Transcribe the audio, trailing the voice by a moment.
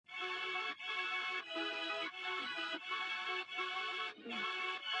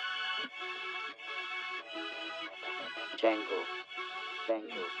Jangle. Jangle.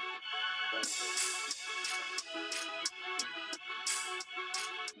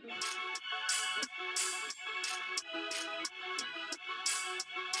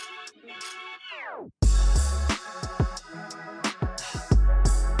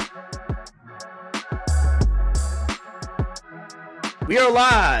 We are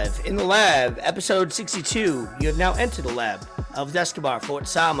live in the lab, episode 62. You have now entered the lab of Escobar, Fort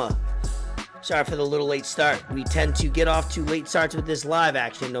Sama. Sorry for the little late start. We tend to get off to late starts with this live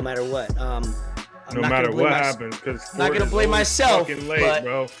action, no matter what. No matter what happens, because I'm not gonna blame myself, late, but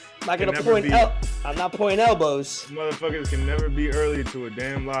bro. I'm not gonna point out. I'm not pointing elbows. Motherfuckers can never be early to a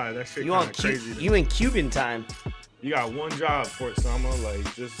damn live. That shit kind of crazy. You in Cuban time? You got one job, Fort Sama.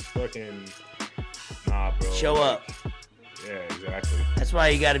 Like, just fucking nah, bro. Show up. Yeah, exactly. That's why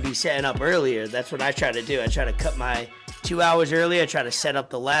you got to be setting up earlier. That's what I try to do. I try to cut my 2 hours early. I try to set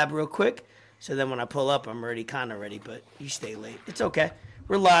up the lab real quick. So then when I pull up, I'm already kind of ready. But you stay late. It's okay.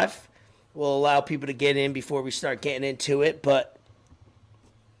 We're live. We'll allow people to get in before we start getting into it. But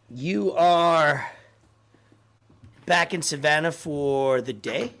you are back in Savannah for the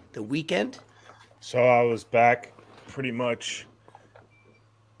day, the weekend. So I was back pretty much.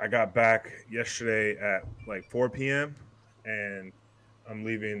 I got back yesterday at like 4 p.m. and I'm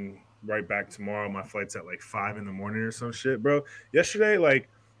leaving right back tomorrow. My flight's at like 5 in the morning or some shit, bro. Yesterday, like,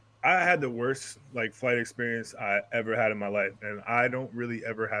 I had the worst like flight experience I ever had in my life, and I don't really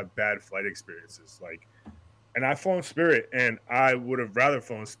ever have bad flight experiences. Like, and I flown Spirit, and I would have rather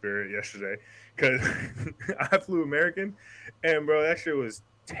flown Spirit yesterday because I flew American, and bro, that shit was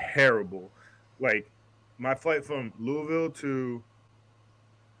terrible. Like, my flight from Louisville to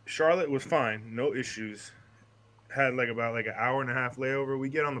Charlotte was fine, no issues. Had like about like an hour and a half layover. We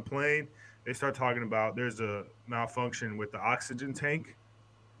get on the plane, they start talking about there's a malfunction with the oxygen tank.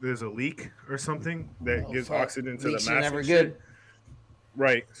 There's a leak or something that gives oxygen to Leaks the mask. Never good.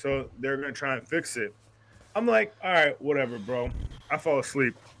 Right. So they're gonna try and fix it. I'm like, all right, whatever, bro. I fall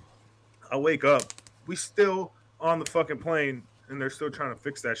asleep. I wake up. We still on the fucking plane, and they're still trying to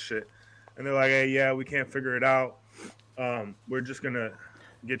fix that shit. And they're like, hey, yeah, we can't figure it out. We're just gonna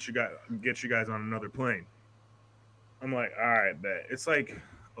get you guys on another plane. I'm like, all right, bet. It's like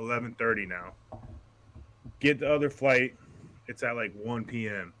 11:30 now. Get the other flight. It's at like 1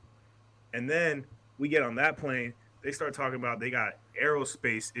 p.m. And then we get on that plane. They start talking about they got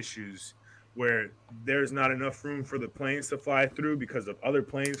aerospace issues where there's not enough room for the planes to fly through because of other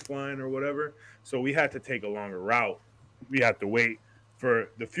planes flying or whatever. So we had to take a longer route. We had to wait for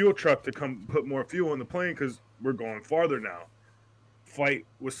the fuel truck to come put more fuel in the plane because we're going farther now. Flight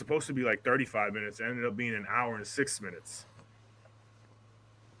was supposed to be like 35 minutes. It ended up being an hour and 6 minutes.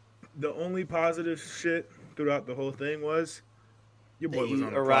 The only positive shit throughout the whole thing was your boy was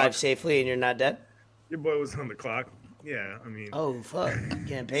on the arrived clock. safely and you're not dead? Your boy was on the clock. Yeah, I mean. Oh, fuck.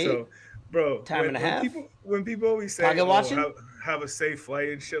 Can't pay So, bro, time and a half? When people always say, have a safe flight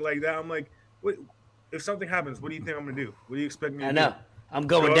and shit like that, I'm like, what, if something happens, what do you think I'm going to do? What do you expect me to do? I know. I'm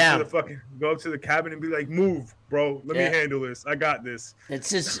going down. Go up to the cabin and be like, move, bro. Let me handle this. I got this. It's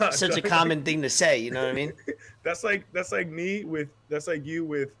just such a common thing to say. You know what I mean? That's like you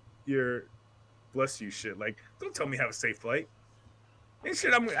with your bless you shit. Like, don't tell me have a safe flight. Ain't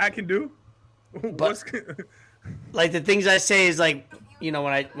shit I can do. But like the things I say is like, you know,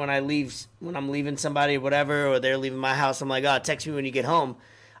 when I'm leaving somebody or whatever, or they're leaving my house, I'm like, oh, text me when you get home.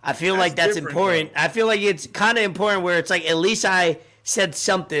 I feel like that's important. Though. I feel like it's kind of important where it's like at least I said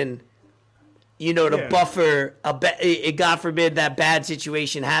something, you know, to buffer God forbid that bad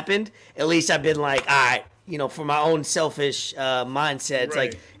situation happened. At least I've been like, all right, you know, for my own selfish mindset, it's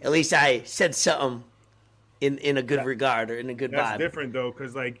like at least I said something in a good regard or in a good vibe. That's different though,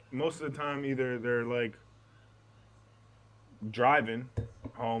 because like most of the time either they're like driving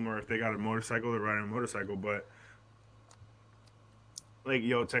home or if they got a motorcycle, they're riding a motorcycle. But like,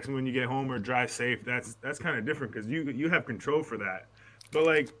 yo, text me when you get home or drive safe. That's kind of different because you have control for that. But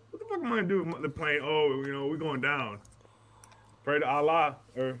like, what the fuck am I gonna do with the plane? Oh, you know, we're going down. Pray to Allah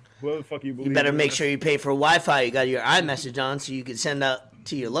or whoever the fuck you believe. You better make sure you pay for Wi-Fi. You got your iMessage on so you can send out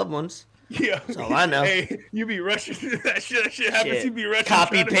to your loved ones. Yeah, that's all I know. Hey, you be rushing. That shit happens. You be rushing.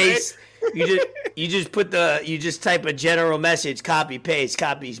 Copy paste. You just type a general message. Copy paste.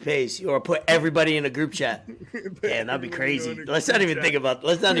 Or put everybody in a group chat. Yeah, that'd be crazy. Let's not even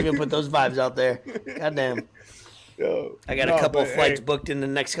put those vibes out there. Goddamn. I got a couple flights booked in the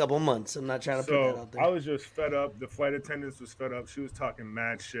next couple months. I'm not trying to put that out there. I was just fed up. The flight attendant was fed up. She was talking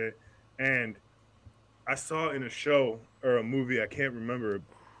mad shit, and I saw in a show or a movie, I can't remember.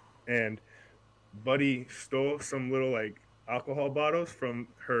 And Buddy stole some little like alcohol bottles from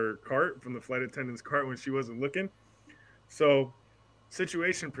her cart, from the flight attendant's cart when she wasn't looking. So,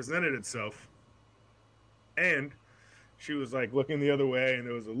 situation presented itself, and she was like looking the other way, and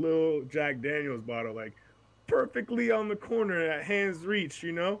there was a little Jack Daniels bottle, like perfectly on the corner at hand's reach,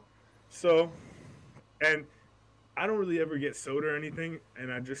 you know? So, and I don't really ever get soda or anything,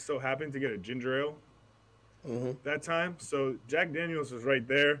 and I just so happened to get a ginger ale that time. So, Jack Daniels was right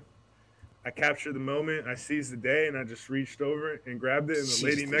there. I captured the moment. I seized the day, and I just reached over and grabbed it. And the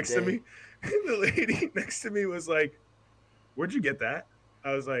lady next to me, was like, "Where'd you get that?"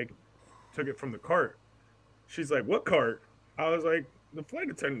 I was like, "Took it from the cart." She's like, "What cart?" I was like, "The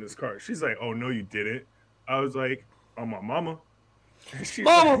flight attendant's cart." She's like, "Oh no, you didn't." I was like, "On my mama." She's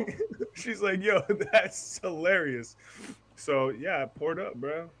Mama. like, she's like, "Yo, that's hilarious." So yeah, I poured up,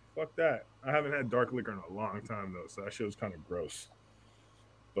 bro. Fuck that. I haven't had dark liquor in a long time though, so that shit was kind of gross.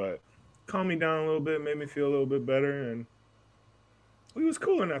 But calmed me down a little bit, made me feel a little bit better, and we was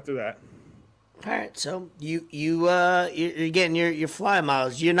cooling after that. All right, so you're getting your fly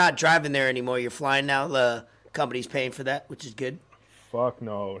miles. You're not driving there anymore. You're flying now. The company's paying for that, which is good. Fuck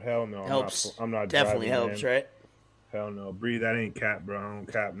no, hell no. Helps. I'm not Definitely driving, helps, man. right? Hell no. Breathe, that ain't cap, bro. I don't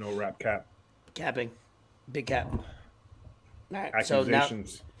cap, no rap cap. Capping, big cap. All right,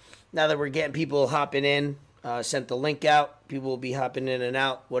 Accusations. so now that we're getting people hopping in, sent the link out. People will be hopping in and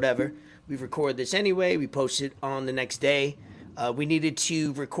out, whatever. We record this anyway. We post it on the next day. We needed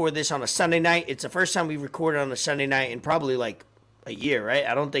to record this on a Sunday night. It's the first time we recorded on a Sunday night in probably like a year, right?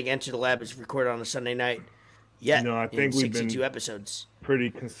 I don't think Enter the Lab is recorded on a Sunday night yet. No, I think we've 62 been episodes. Pretty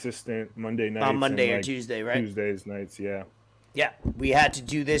consistent Monday nights. On Monday and or like Tuesday, right? Tuesdays nights, yeah. Yeah, we had to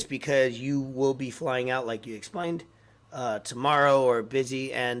do this because you will be flying out, like you explained, tomorrow or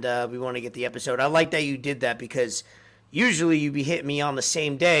busy, and we want to get the episode. I like that you did that because usually you be hitting me on the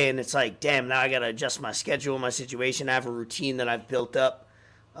same day, and it's like, damn, now I got to adjust my schedule, my situation. I have a routine that I've built up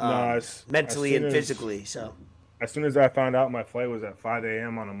mentally and physically. So as soon as I found out my flight was at 5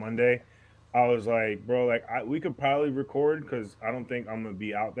 a.m. on a Monday, I was like, bro, like we could probably record because I don't think I'm gonna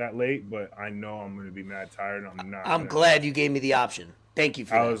be out that late, but I know I'm gonna be mad tired. I'm glad you gave me the option. Thank you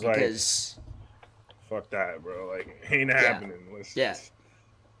for that. I was because fuck that, bro. Like, ain't happening. Yeah.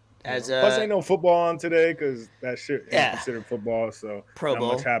 As plus, ain't no football on today because that shit ain't considered football. So Pro Bowl.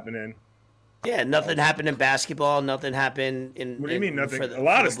 Not much happening. Yeah, nothing happened in basketball. Nothing happened in. What do you mean nothing? A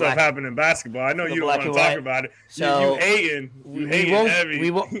lot of stuff happened in basketball. I know you don't want to talk about it. So you hating. You hating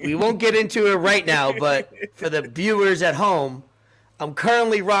heavy. We won't get into it right now. But for the viewers at home, I'm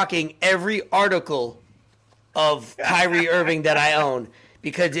currently rocking every article of Kyrie Irving that I own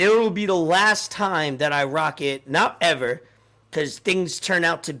because it will be the last time that I rock it. Not ever, because things turn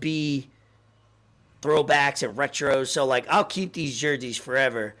out to be throwbacks and retros. So like I'll keep these jerseys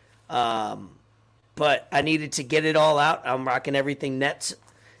forever. But I needed to get it all out. I'm rocking everything Nets,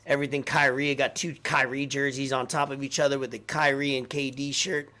 everything Kyrie. I got 2 Kyrie jerseys on top of each other with the Kyrie and KD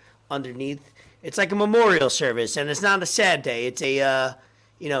shirt underneath. It's like a memorial service, and it's not a sad day. It's a,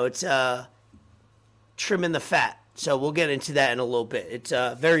 it's trimming the fat. So we'll get into that in a little bit. It's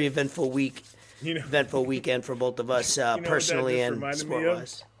a very eventful week, eventful weekend for both of us, personally and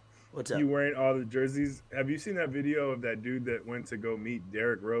sport-wise. What's up? You wearing all the jerseys. Have you seen that video of that dude that went to go meet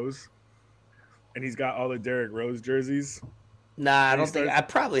Derrick Rose? And he's got all the Derrick Rose jerseys. Nah, I don't think I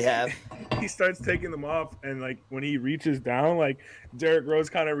probably have. He starts taking them off, and like when he reaches down, like Derrick Rose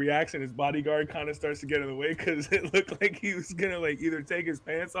kind of reacts, and his bodyguard kind of starts to get in the way because it looked like he was gonna like either take his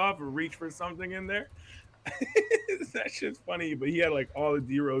pants off or reach for something in there. That shit's funny, but he had like all the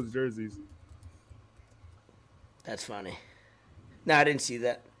D Rose jerseys. That's funny. No, I didn't see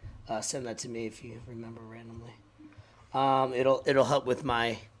that. Send that to me if you remember randomly. It'll help with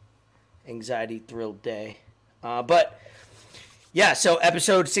my anxiety-thrilled day. But yeah, so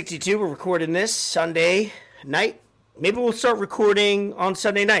episode 62, we're recording this Sunday night. Maybe we'll start recording on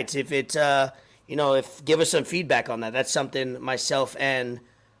Sunday nights if it's give us some feedback on that. That's something myself and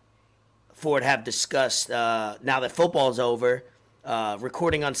Ford have discussed. Now that football's over,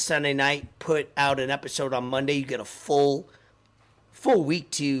 recording on Sunday night, put out an episode on Monday. You get a full week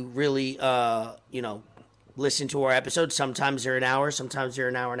to really, listen to our episodes. Sometimes they're an hour, sometimes they're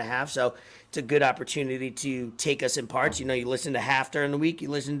an hour and a half. So it's a good opportunity to take us in parts. You listen to half during the week, you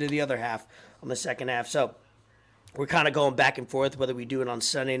listen to the other half on the second half. So we're kind of going back and forth, whether we do it on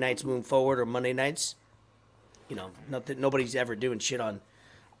Sunday nights moving forward or Monday nights. Nobody's ever doing shit on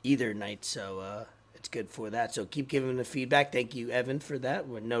either night. So it's good for that. So keep giving the feedback. Thank you, Evan, for that.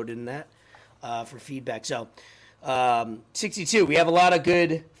 We're noting that for feedback. So 62, we have a lot of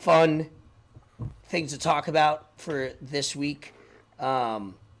good, fun things to talk about for this week.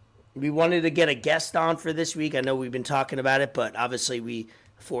 We wanted to get a guest on for this week. I know we've been talking about it, but obviously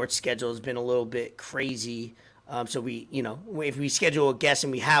Ford's schedule has been a little bit crazy So we, if we schedule a guest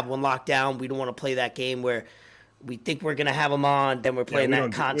and we have one locked down, we don't want to play that game where we think we're gonna have them on, then we're playing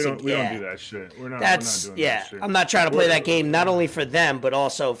that constant. We don't do that shit. We're not doing that shit. I'm not trying to play that game not only for them but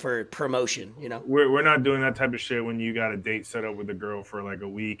also for promotion. We're not doing that type of shit when you got a date set up with a girl for like a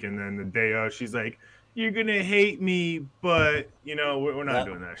week and then the day of she's like, "You're gonna hate me," but we're not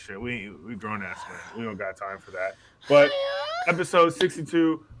doing that shit. We grown ass men. We don't got time for that. But episode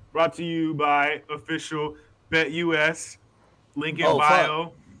 62 brought to you by official BetUS. Link in bio.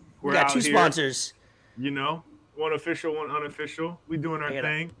 Fuck. We got two sponsors. One official, one unofficial. We doing our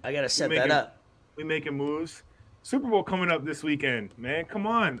thing. I gotta set that up. We making moves. Super Bowl coming up this weekend, man. Come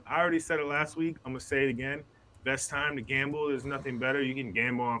on. I already said it last week. I'm gonna say it again. Best time to gamble. There's nothing better. You can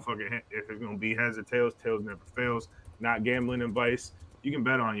gamble on fucking if it's gonna be heads or tails. Tails never fails. Not gambling advice. You can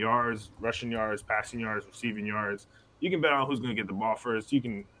bet on yards, rushing yards, passing yards, receiving yards. You can bet on who's gonna get the ball first. You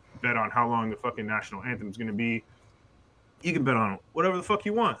can bet on how long the fucking national anthem is gonna be. You can bet on whatever the fuck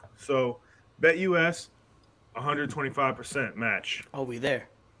you want. So, BetUS. 125% match. Oh, we there.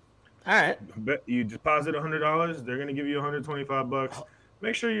 All right. Bet you deposit $100, they're gonna give you $125.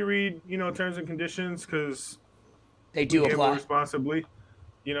 Make sure you read, terms and conditions because they do apply responsibly.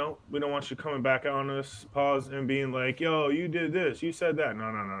 We don't want you coming back on us, pause, and being like, "Yo, you did this, you said that." No.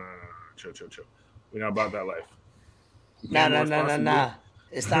 Chill. We're not about that life. Nah.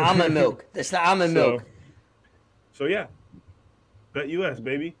 It's the almond milk. Milk. So yeah, BetUS,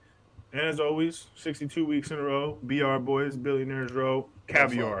 baby. And as always, 62 weeks in a row, BR Boys, Billionaires Row,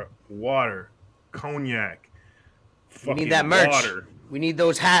 caviar, water, cognac, we need that merch. Water. We need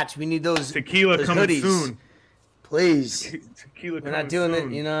those hats. We need those tequila coming hoodies. soon. Please. Tequila We're coming not doing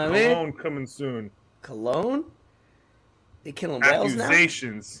soon. it, you know what I mean? Cologne coming soon. They killing whales now?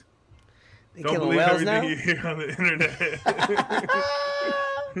 Accusations. Don't believe everything you hear on the internet.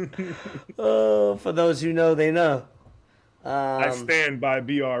 Oh, for those who know, they know. I stand by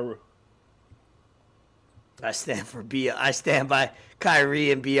BR. I stand by Kyrie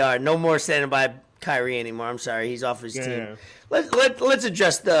and BR. No more standing by Kyrie anymore. I'm sorry, he's off his team. Let's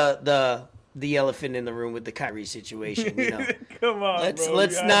address the elephant in the room with the Kyrie situation. Come on, let's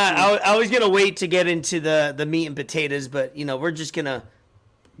not. I was gonna wait to get into the meat and potatoes, but we're just gonna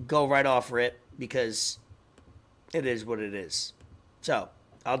go right off rip because it is what it is. So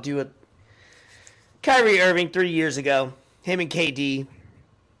I'll do it. Kyrie Irving 3 years ago, him and KD.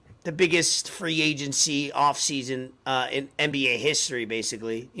 The biggest free agency offseason in NBA history,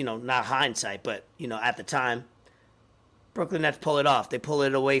 basically. Not hindsight, but, at the time. Brooklyn Nets pull it off. They pull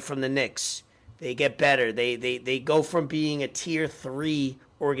it away from the Knicks. They get better. They go from being a tier 3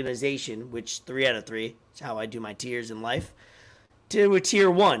 organization, which 3 out of 3 is how I do my tiers in life, to a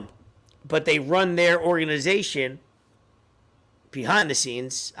tier 1. But they run their organization behind the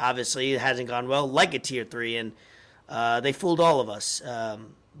scenes. Obviously, it hasn't gone well, like a tier 3, and they fooled all of us.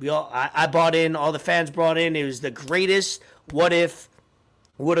 I bought in, all the fans brought in. It was the greatest what if,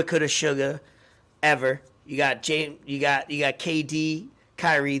 woulda, coulda, shoulda ever. You got KD,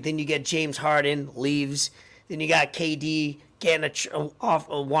 Kyrie, then you get James Harden leaves, then you got KD getting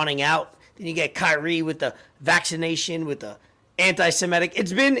wanting out, then you get Kyrie with the vaccination, with the anti-Semitic.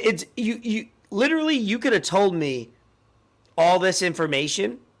 You literally, you could have told me all this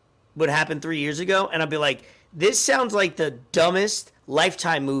information would happen 3 years ago, and I'd be like, this sounds like the dumbest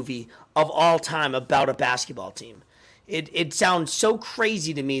Lifetime movie of all time about a basketball team. It sounds so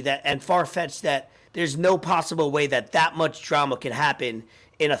crazy to me and far-fetched that there's no possible way that much drama can happen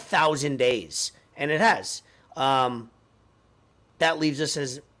in 1,000 days. And it has. That leaves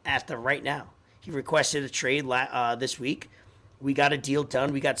us at the right now. He requested a trade this week. We got a deal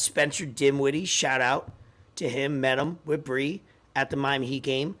done. We got Spencer Dinwiddie. Shout out to him. Met him with Bree at the Miami Heat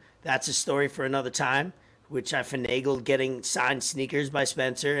game. That's a story for another time, which I finagled getting signed sneakers by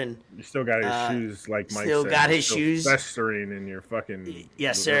Spencer. And you still got his shoes, like Mike still said. Got his shoes. Festering in your fucking...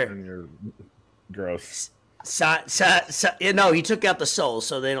 Yes, sir. In your gross. No, he took out the soles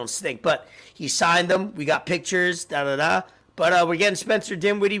so they don't stink. But he signed them. We got pictures, da-da-da. But we're getting Spencer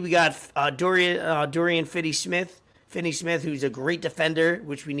Dinwiddie. We got Dorian Finney-Smith, who's a great defender,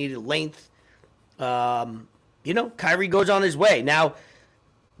 which we needed length. Kyrie goes on his way. Now,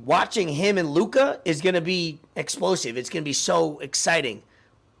 watching him and Luka is going to be explosive. It's going to be so exciting.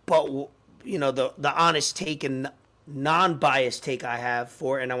 But, the honest take and non-biased take I have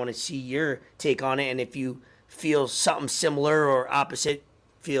for it, and I want to see your take on it. And if you feel something similar or opposite,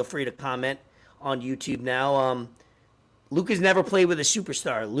 feel free to comment on YouTube now. Luka's never played with a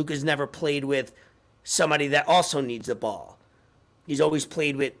superstar. Luka's never played with somebody that also needs the ball. He's always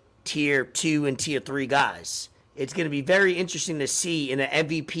played with tier 2 and tier 3 guys. It's going to be very interesting to see in an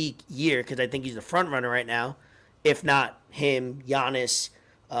MVP year, because I think he's the front runner right now, if not him, Giannis,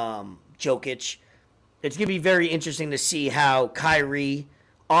 Jokic. It's going to be very interesting to see how Kyrie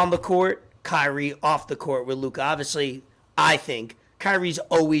on the court, Kyrie off the court with Luka. Obviously, I think Kyrie's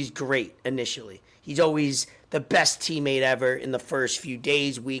always great initially. He's always the best teammate ever in the first few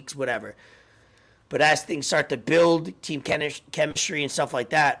days, weeks, whatever. But as things start to build, team chemistry and stuff like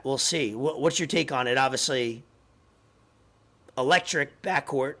that, we'll see. What's your take on it? Obviously, electric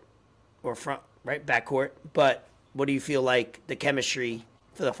backcourt or front, right? Backcourt. But what do you feel like the chemistry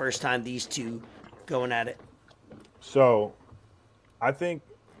for the first time, these two going at it? So, I think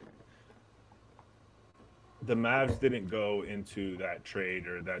the Mavs didn't go into that trade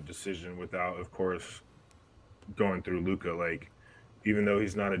or that decision without, of course, going through Luka. Like, even though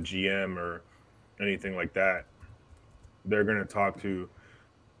he's not a GM or anything like that, they're going to talk to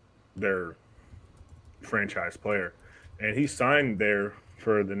their franchise player. And he signed there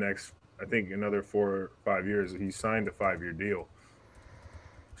for the next, I think, another 4 or 5 years. He signed a 5-year deal.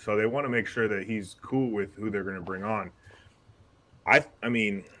 So they want to make sure that he's cool with who they're going to bring on. I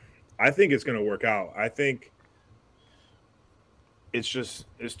mean, I think it's going to work out. I think it's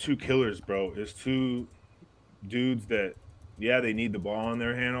two killers, bro. It's two dudes that, yeah, they need the ball in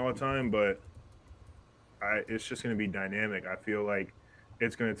their hand all the time, but it's just going to be dynamic. I feel like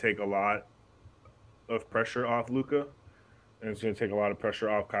it's going to take a lot of pressure off Luka, and it's going to take a lot of pressure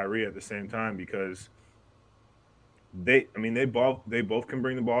off Kyrie at the same time because they both can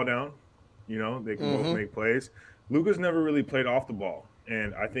bring the ball down. You know, they can both make plays. Luka's never really played off the ball,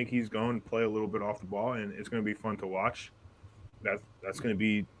 and I think he's going to play a little bit off the ball, and it's going to be fun to watch. That's going to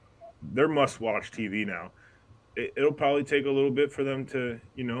be their must-watch TV now. It'll probably take a little bit for them to,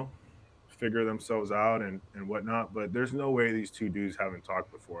 you know, figure themselves out and whatnot, but there's no way these two dudes haven't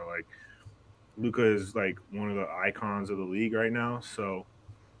talked before. Like, Luka is like one of the icons of the league right now, so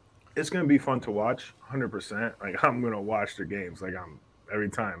it's going to be fun to watch, 100%. Like, I'm going to watch their games. Like, every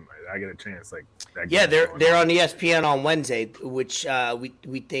time I get a chance. Like, yeah, they're on ESPN on Wednesday, which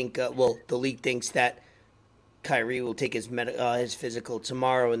we think the league thinks that Kyrie will take his physical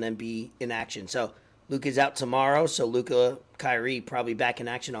tomorrow and then be in action. So Luka's out tomorrow, so Kyrie probably back in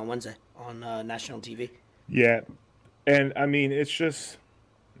action on Wednesday on national TV. Yeah, and I mean, it's just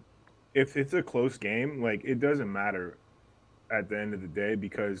if it's a close game, like, it doesn't matter at the end of the day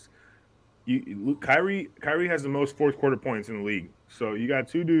because Kyrie has the most fourth quarter points in the league. So you got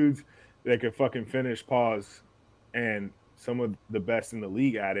two dudes that can fucking finish pause and some of the best in the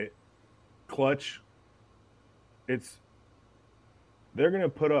league at it. Clutch. They're gonna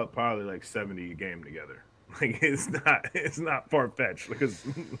put up probably like 70 a game together. Like, it's not far fetched because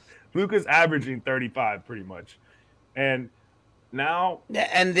Luka's averaging 35 pretty much. And now,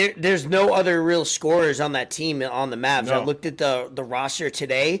 and there's no other real scorers on that team on the Mavs. No. I looked at the roster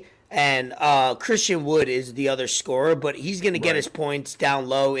today, and Christian Wood is the other scorer, but he's going to get his points down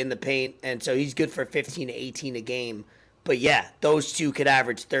low in the paint, and so he's good for 15 to 18 a game. But yeah, those two could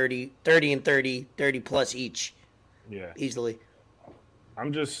average 30 and 30 plus each. Yeah, easily.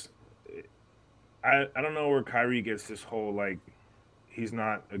 I'm just, I don't know where Kyrie gets this whole, like, he's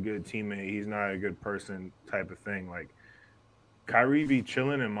not a good teammate, he's not a good person type of thing. Like, Kyrie be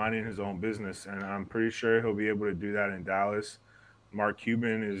chilling and minding his own business, and I'm pretty sure he'll be able to do that in Dallas. Mark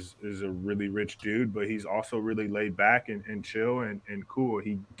Cuban is a really rich dude, but he's also really laid back and chill and cool.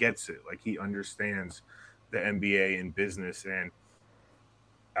 He gets it. Like, he understands the NBA and business, and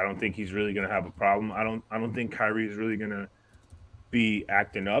I don't think he's really going to have a problem. I don't think Kyrie is really going to be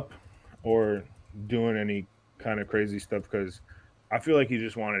acting up or doing any kind of crazy stuff because I feel like he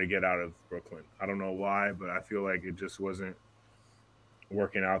just wanted to get out of Brooklyn. I don't know why, but I feel like it just wasn't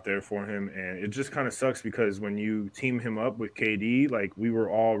working out there for him, and it just kind of sucks because when you team him up with KD, like, we were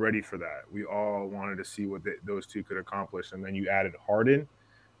all ready for that. We all wanted to see what those two could accomplish, and then you added Harden,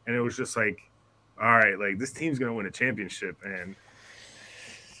 and it was just like, all right, like, this team's gonna win a championship, and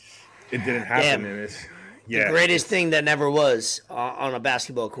it didn't happen. And it's the greatest thing that never was on a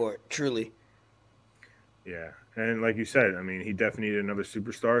basketball court, truly. Yeah, and like you said, I mean, he definitely needed another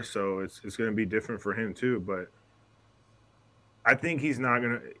superstar, so it's gonna be different for him too, but I think he's not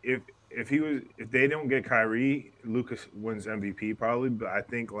gonna. If they don't get Kyrie, Lucas wins MVP probably. But I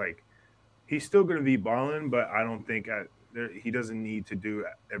think, like, he's still gonna be balling. But I don't think he doesn't need to do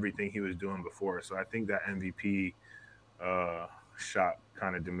everything he was doing before. So I think that MVP shot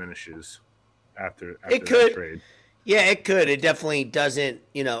kind of diminishes after that trade. Yeah, it could. It definitely doesn't.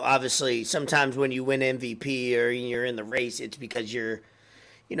 You know, obviously, sometimes when you win MVP or you're in the race, it's because you're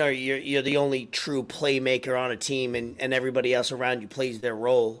the only true playmaker on a team, and everybody else around you plays their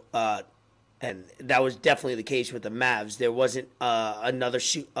role. And that was definitely the case with the Mavs. There wasn't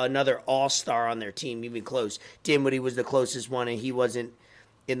another all-star on their team even close. Dinwiddie was the closest one, and he wasn't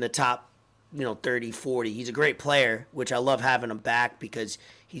in the top, 30, 40. He's a great player, which I love having him back because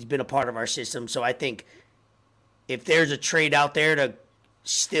he's been a part of our system. So I think if there's a trade out there to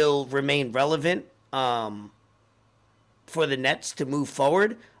still remain relevant for the Nets to move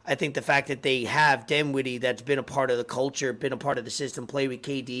forward, I think the fact that they have Dinwiddie, that's been a part of the culture, been a part of the system, play with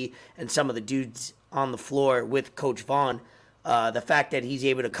KD and some of the dudes on the floor with Coach Vaughn, the fact that he's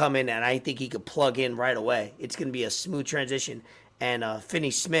able to come in and I think he could plug in right away. It's going to be a smooth transition. And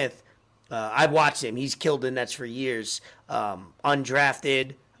Finney Smith, I've watched him. He's killed the Nets for years.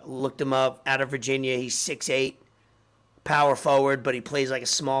 Undrafted, looked him up, out of Virginia. He's 6'8", power forward, but he plays like a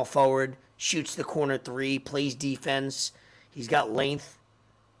small forward, shoots the corner three, plays defense. He's got length.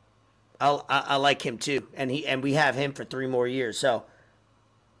 I like him too, and we have him for 3 more years. So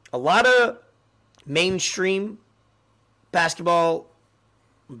a lot of mainstream basketball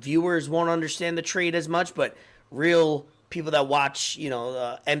viewers won't understand the trade as much, but real people that watch,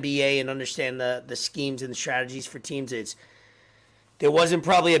 NBA and understand the schemes and the strategies for teams, there wasn't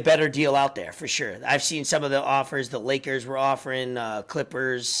probably a better deal out there for sure. I've seen some of the offers the Lakers were offering,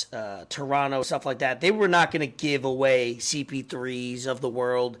 Clippers, Toronto, stuff like that. They were not going to give away CP3s of the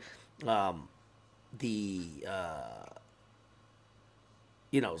world.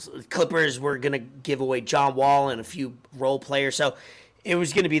 Clippers were going to give away John Wall and a few role players. So it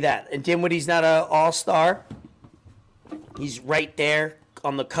was going to be that. And Dinwiddie's not an all-star. He's right there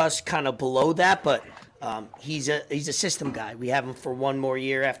on the cusp, kind of below that, but he's a system guy. We have him for 1 more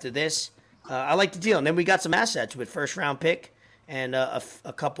year after this. I like the deal. And then we got some assets with first-round pick and a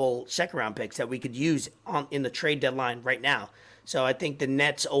couple second-round picks that we could use in the trade deadline right now. So I think the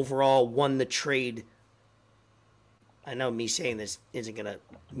Nets overall won the trade. I know me saying this isn't going to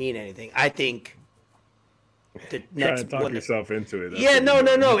mean anything. I think the Nets trying to talk yourself into it. Yeah, no.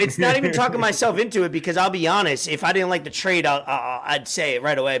 It's not even talking myself into it because I'll be honest. If I didn't like the trade, I'd say it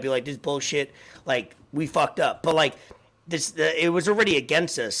right away. I'd be like, this is bullshit. Like, we fucked up. But, like, it was already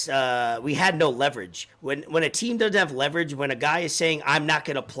against us. We had no leverage. When a team doesn't have leverage, when a guy is saying, I'm not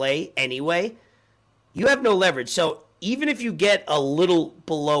going to play anyway, you have no leverage. So even if you get a little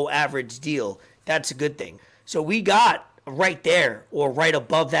below average deal, that's a good thing. So we got right there or right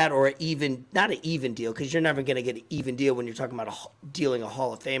above that or not an even deal because you're never going to get an even deal when you're talking about dealing a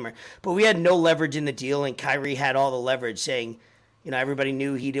Hall of Famer. But we had no leverage in the deal, and Kyrie had all the leverage saying, everybody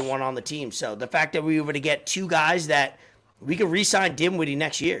knew he didn't want on the team. So the fact that we were to get 2 guys that we could re-sign Dinwiddie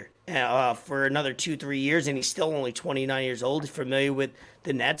next year for another 2-3 years, and he's still only 29 years old, familiar with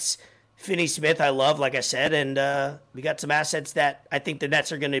the Nets. Finney Smith, I love, like I said, and we got some assets that I think the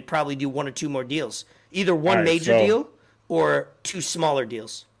Nets are going to probably do 1 or 2 more deals. Either one major deal or 2 smaller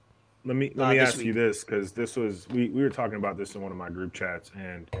deals. Let me ask you this, because this was we were talking about this in one of my group chats,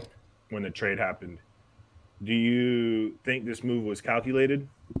 and when the trade happened, do you think this move was calculated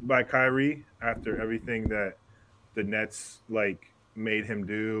by Kyrie after everything that the Nets made him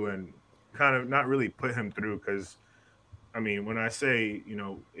do and kind of not really put him through? Because I mean, when I say,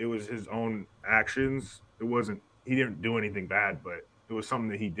 it was his own actions, he didn't do anything bad, but it was something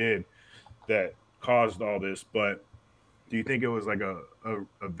that he did that caused all this. But do you think it was like a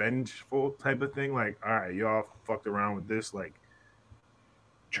vengeful type of thing? Like, all right, y'all fucked around with this,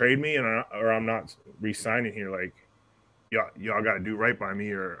 trade me or I'm not re-signing here. Like, y'all got to do right by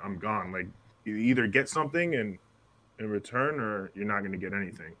me or I'm gone. Like, you either get something in return or you're not going to get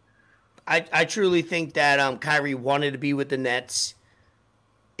anything. I truly think that Kyrie wanted to be with the Nets.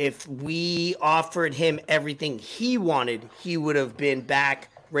 If we offered him everything he wanted, he would have been back,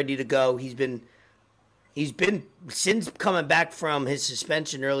 ready to go. He's been since coming back from his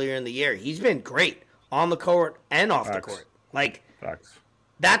suspension earlier in the year. He's been great on the court and off the court. Facts.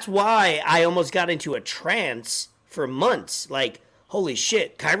 That's why I almost got into a trance for months. Like, holy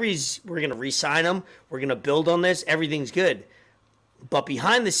shit, we're gonna re-sign him. We're gonna build on this. Everything's good. But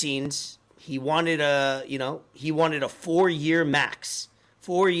behind the scenes, he wanted a 4-year max.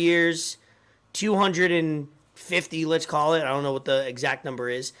 4 years, 250, let's call it. I don't know what the exact number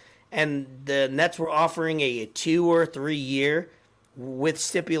is. And the Nets were offering a 2 or 3 year with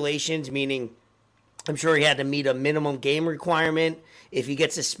stipulations, meaning I'm sure he had to meet a minimum game requirement. If he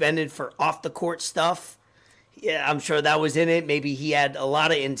gets suspended for off the court stuff, yeah, I'm sure that was in it. Maybe he had a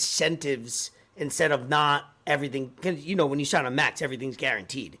lot of incentives instead of not everything. Cause, when you sign a max, everything's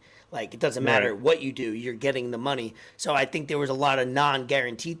guaranteed. Like, it doesn't matter what you do, you're getting the money. So I think there was a lot of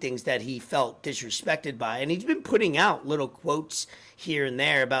non-guaranteed things that he felt disrespected by. And he's been putting out little quotes here and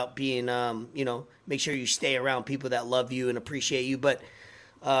there about being, make sure you stay around people that love you and appreciate you. But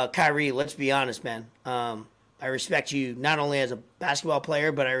Kyrie, let's be honest, man. I respect you not only as a basketball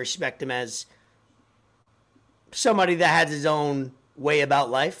player, but I respect him as somebody that has his own way about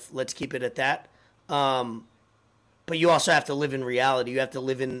life. Let's keep it at that. But you also have to live in reality. You have to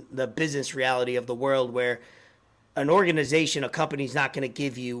live in the business reality of the world where an organization, a company's not going to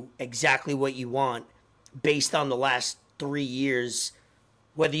give you exactly what you want based on the last 3 years,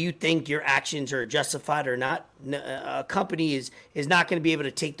 whether you think your actions are justified or not. A company is not going to be able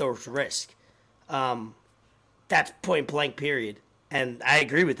to take those risks. That's point blank, period. And I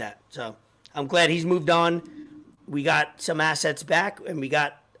agree with that. So I'm glad he's moved on. We got some assets back, and we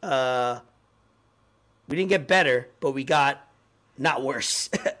got we didn't get better, but we got not worse,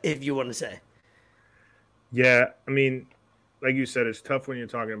 if you want to say. Yeah, I mean, like you said, it's tough when you're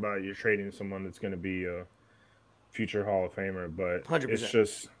talking about you're trading someone that's going to be a future Hall of Famer, but 100%. It's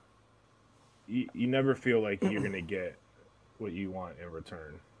just you never feel like you're going to get what you want in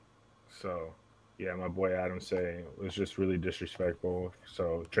return. So, yeah, my boy Adam saying it was just really disrespectful.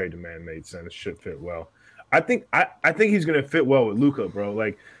 So trade demand made sense. Should fit well. I think he's going to fit well with Luka, bro.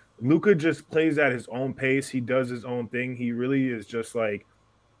 Like Luka just plays at his own pace. He does his own thing. He really is just like.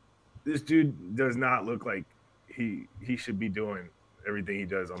 This dude does not look like he should be doing everything he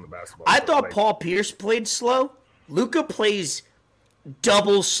does on the basketball I court. thought Like, Paul Pierce played slow. Luka plays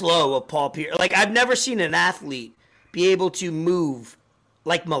double slow of Paul Pierce. Like, I've never seen an athlete be able to move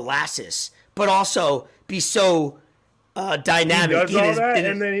like molasses, but also be so dynamic. he does all that,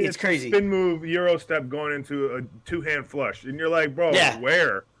 and then it's crazy. Spin move, Euro step going into a two-hand flush. And you're like, bro, Yeah.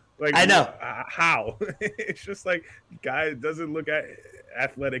 where? Like, I know. How? It's just like, guy doesn't look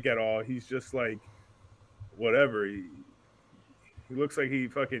athletic at all. He's just like, whatever. He looks like he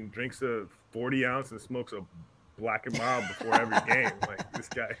fucking drinks a 40 ounce and smokes a Black and Mild before every game. Like, this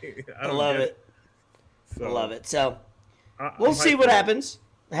guy. I love it. So, I love it. So I'm we'll see hyped what for it. happens.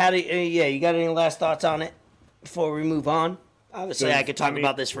 You got any last thoughts on it before we move on? Obviously, I could talk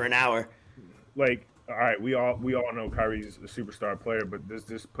about this for an hour. Like, all right, we all know Kyrie's a superstar player, but does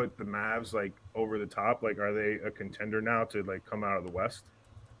this put the Mavs like over the top? Like, are they a contender now to like come out of the West?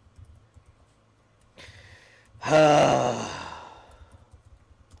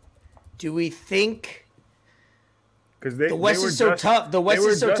 Do we think? Because The West is so tough. The West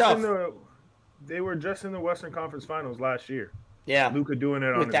is so tough. They were just in the Western Conference Finals last year. Yeah, Luka doing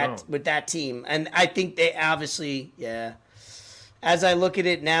it on his own. with that team, and I think they obviously, yeah. As I look at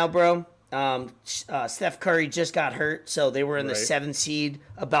it now, bro, Steph Curry just got hurt, so they were in the Right. 7th seed,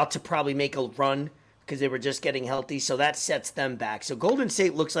 about to probably make a run because they were just getting healthy. So that sets them back. So Golden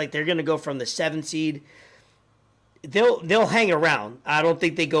State looks like they're going to go from the 7th seed. They'll hang around. I don't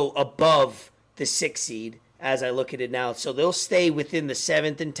think they go above the 6th seed as I look at it now. So they'll stay within the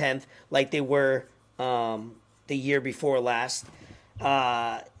 7th and 10th like they were the year before last.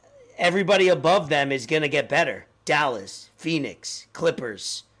 Everybody above them is going to get better. Dallas, Phoenix,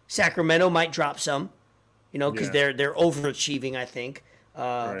 Clippers, Sacramento might drop some, because Yeah. they're overachieving, I think.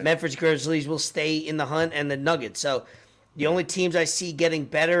 Right. Memphis Grizzlies will stay in the hunt, and the Nuggets. So the only teams I see getting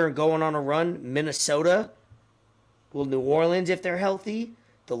better and going on a run, Minnesota, well, New Orleans if they're healthy.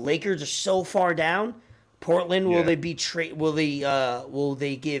 The Lakers are so far down. Portland, will Yeah. they be will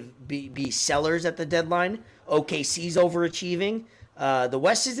they be sellers at the deadline? OKC's overachieving. The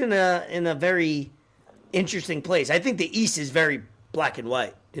West is in a very interesting place. I think the East is very black and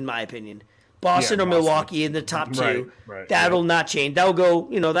white, in my opinion. Boston or Boston. Milwaukee in the top two. Right. That'll not change. That'll go,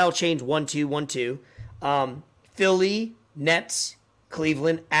 that'll change 1-2, 1-2. Philly, Nets,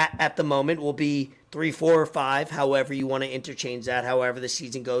 Cleveland at the moment will be 3, 4, or 5, however you want to interchange that, however the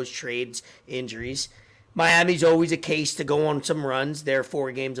season goes, trades, injuries. Miami's always a case to go on some runs. They're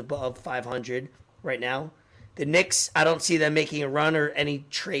 4 games above 500 right now. The Knicks, I don't see them making a run or any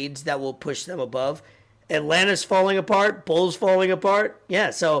trades that will push them above. Atlanta's falling apart. Bulls falling apart.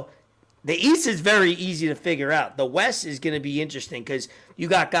 Yeah, so the East is very easy to figure out. The West is going to be interesting because you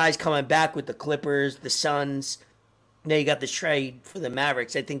got guys coming back with the Clippers, the Suns. Now you got this trade for the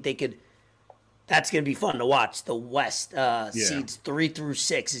Mavericks. I think they could. That's going to be fun to watch. The West seeds 3 through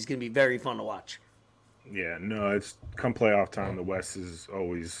 6 is going to be very fun to watch. Yeah, no, it's come playoff time. The West is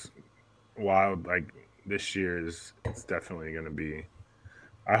always wild. Like this year it's definitely going to be.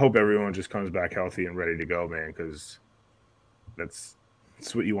 I hope everyone just comes back healthy and ready to go, man, because that's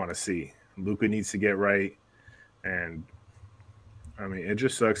what you want to see. Luka needs to get right, and I mean, it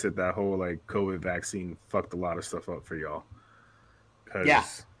just sucks that whole like COVID vaccine fucked a lot of stuff up for y'all. Yeah,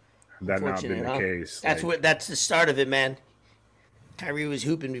 that not been the case. That's the start of it, man. Kyrie was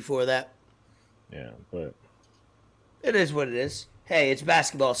hooping before that. Yeah, but it is what it is. Hey, it's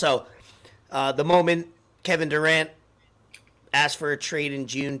basketball. So, the moment Kevin Durant asked for a trade in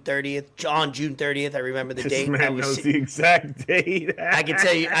June 30th. On June 30th, I remember the This date. man knows the exact date. I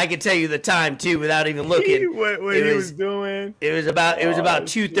can tell you the time too without even looking. what he was doing. It was about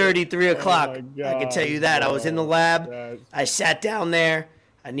 2:30, 3 o'clock. Oh my I can tell you that. I was in the lab. I sat down there.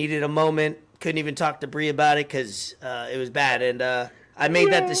 I needed a moment. Couldn't even talk to Bree about it because it was bad. And I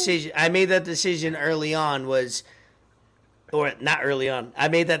made that decision. I made that decision early on or not early on. I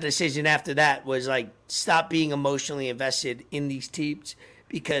made that decision after that was like, stop being emotionally invested in these teams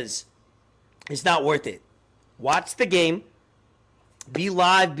because it's not worth it. Watch the game. Be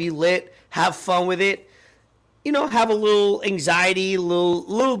live, be lit, have fun with it. Have a little anxiety, a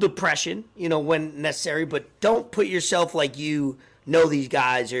little depression, when necessary, but don't put yourself like you know these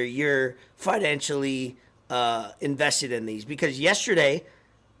guys or you're financially invested in these. Because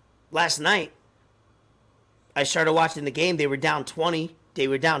last night, I started watching the game. They were down 20. They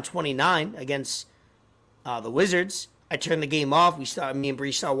were down 29 against the Wizards. I turned the game off. Me and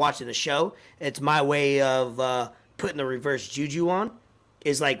Bree started watching the show. It's my way of putting the reverse juju on.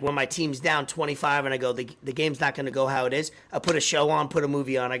 Is like when my team's down 25 and I go, the game's not going to go how it is. I put a show on, put a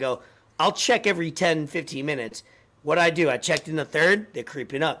movie on. I go, I'll check every 10, 15 minutes. What I do, I checked in the third, they're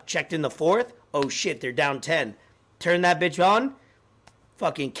creeping up. Checked in the fourth, oh shit, they're down 10. Turn that bitch on,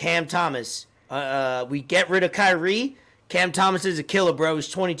 fucking Cam Thomas. We get rid of Kyrie. Cam Thomas is a killer, bro. He's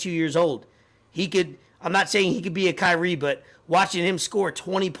 22 years old. I'm not saying he could be a Kyrie, but watching him score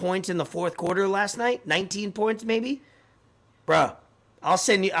 20 points in the fourth quarter last night, 19 points maybe, bro. I'll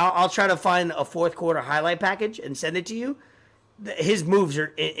send you. I'll try to find a fourth quarter highlight package and send it to you. His moves are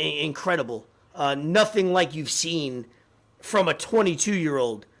incredible. Nothing like you've seen from a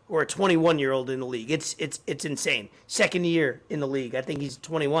 22-year-old or a 21-year-old in the league. It's insane. Second year in the league. I think he's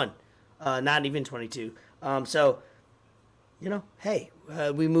 21, not even 22. Hey,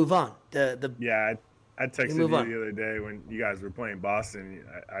 we move on. Yeah, I texted you the other day when you guys were playing Boston.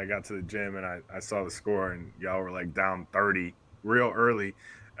 I got to the gym and I saw the score and y'all were like down 30. Real early.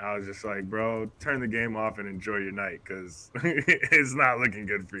 I was just like, bro, turn the game off and enjoy your night because it's not looking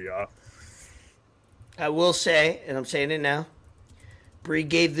good for y'all. I will say, and I'm saying it now, Bree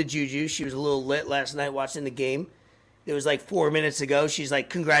gave the juju. She was a little lit last night watching the game. It was like 4 minutes ago. She's like,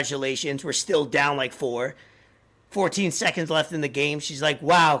 congratulations. We're still down like 4. 14 seconds left in the game. She's like,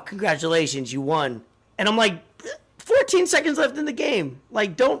 wow, congratulations. You won. And I'm like, 14 seconds left in the game.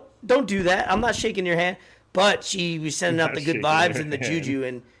 Like, don't do that. I'm not shaking your hand. But she was sending out the good vibes and the juju,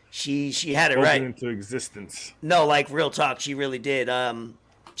 and she had it right. Into existence. No, like real talk, she really did.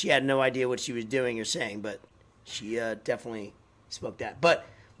 She had no idea what she was doing or saying, but she definitely spoke that. But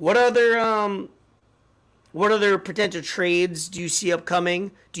what other potential trades do you see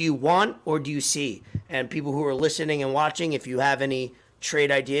upcoming? Do you want or do you see? And people who are listening and watching, if you have any trade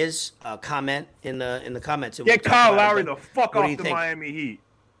ideas, comment in the comments. Get Kyle Lowry the fuck off the Miami Heat.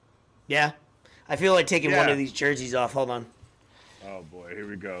 Yeah. I feel like taking one of these jerseys off. Hold on. Oh boy, here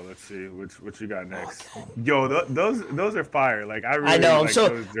we go. Let's see what you got next. Yo, those are fire. Like I really. I know.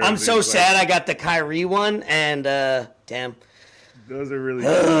 I'm so sad. I got the Kyrie one, and damn. Those are really.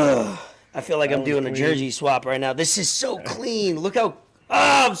 I feel like I'm doing a jersey swap right now. This is so clean. Look how.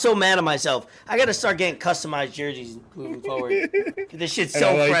 Oh, I'm so mad at myself. I got to start getting customized jerseys moving forward. This shit's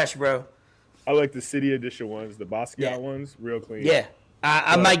so fresh, bro. I like the City Edition ones, the Basquiat ones, real clean. Yeah.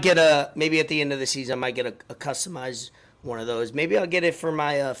 I might get maybe at the end of the season, I might get a customized one of those. Maybe I'll get it for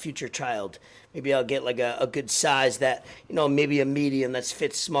my future child. Maybe I'll get like a good size that, maybe a medium that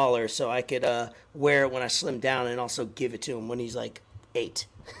fits smaller so I could wear it when I slim down and also give it to him when he's like 8.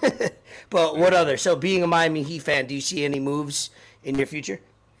 But what other? So being a Miami Heat fan, do you see any moves in your future?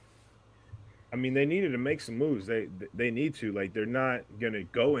 I mean, they needed to make some moves. They need to. Like, they're not going to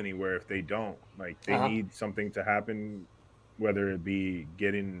go anywhere if they don't. Like, they need something to happen, whether it be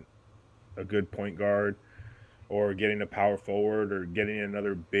getting a good point guard or getting a power forward or getting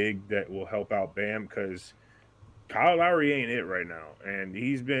another big that will help out Bam, because Kyle Lowry ain't it right now. And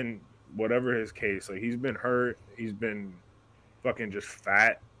he's been, whatever his case, like he's been hurt. He's been fucking just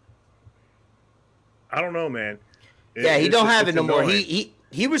fat. I don't know, man. He don't have it no more.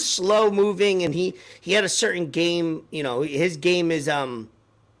 He was slow moving and he had a certain game, his game is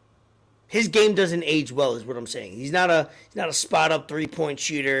his game doesn't age well, is what I'm saying. He's not a spot up 3-point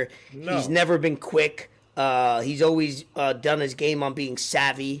shooter. No. He's never been quick. He's always done his game on being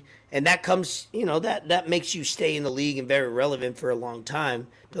savvy, and that comes, that makes you stay in the league and very relevant for a long time.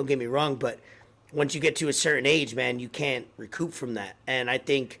 Don't get me wrong, but once you get to a certain age, man, you can't recoup from that. And I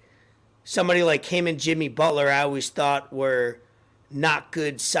think somebody like him and Jimmy Butler, I always thought were not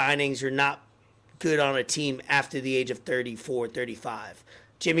good signings or not good on a team after the age of 34, 35.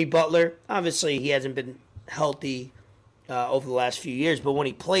 Jimmy Butler, obviously he hasn't been healthy over the last few years. But when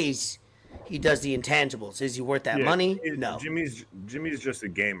he plays, he does the intangibles. Is he worth that money? No. Jimmy's just a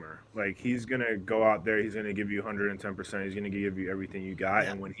gamer. Like, he's gonna go out there. He's gonna give you 110%. He's gonna give you everything you got.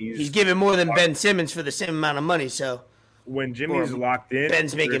 Yeah. And when he's giving more than Ben Simmons for the same amount of money. So when Jimmy's locked in,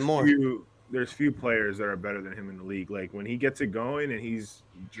 Ben's making more. There's few players that are better than him in the league. Like, when he gets it going and he's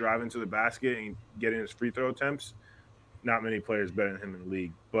driving to the basket and getting his free throw attempts, not many players better than him in the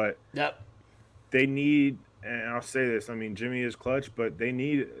league. But they need, and I'll say this, I mean, Jimmy is clutch, but they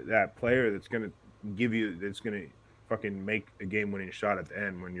need that player that's going to fucking make a game-winning shot at the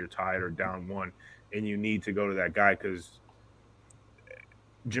end when you're tied or down one, and you need to go to that guy because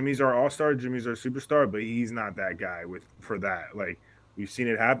Jimmy's our all-star, Jimmy's our superstar, but he's not that guy for that. Like, we've seen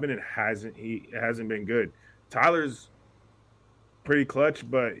it happen. It hasn't been good. Tyler's pretty clutch,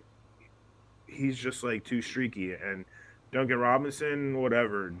 but he's just like too streaky. And Duncan Robinson,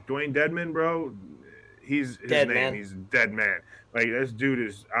 whatever. Dwayne Dedman, bro, he's dead man. Like, this dude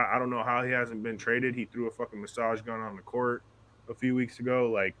is, I don't know how he hasn't been traded. He threw a fucking massage gun on the court a few weeks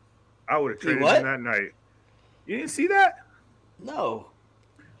ago. Like, I would have traded him that night. You didn't see that? No.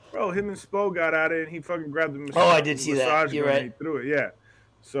 Bro, him and Spo got at it, and he fucking grabbed the massage. Oh, I did see that. You're right. And he threw it, yeah.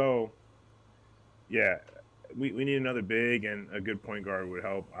 So, yeah, we need another big, and a good point guard would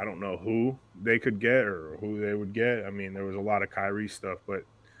help. I don't know who they could get or who they would get. I mean, there was a lot of Kyrie stuff, but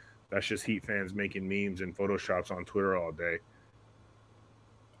that's just Heat fans making memes and Photoshops on Twitter all day.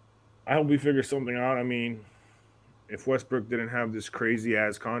 I hope we figure something out. I mean, if Westbrook didn't have this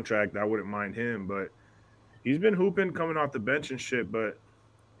crazy-ass contract, I wouldn't mind him, but he's been hooping coming off the bench and shit, but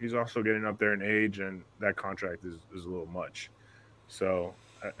he's also getting up there in age, and that contract is a little much. So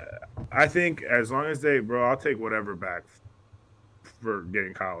I think as long as I'll take whatever back for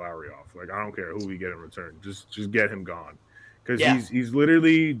getting Kyle Lowry off. Like, I don't care who we get in return. Just get him gone. Because he's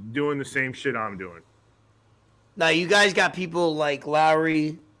literally doing the same shit I'm doing. Now, you guys got people like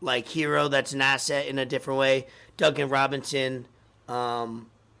Lowry, like Hero, that's an asset in a different way. Duncan Robinson, Bam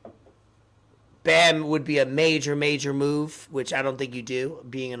would be a major move, which I don't think you do,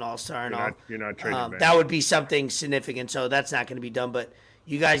 being an all-star and all. You're not trading Bam. That would be something significant, so that's not going to be done. But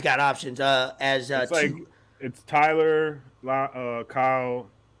you guys got options. It's Tyler, Kyle,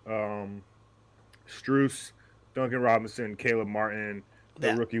 Strus, Duncan Robinson, Caleb Martin,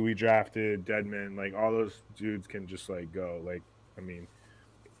 the rookie we drafted, Dedman. Like, all those dudes can just, like, go. Like, I mean,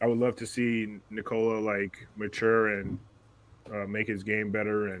 I would love to see Nikola, like, mature and make his game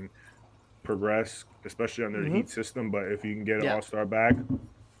better and progress, especially under the Heat system. But if you can get an all-star back,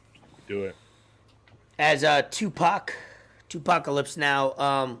 do it. As Tupacalypse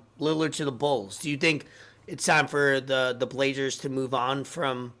now, Lillard to the Bulls. Do you think it's time for the Blazers to move on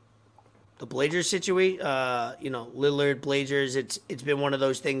from the Blazers situation? Lillard, Blazers, it's been one of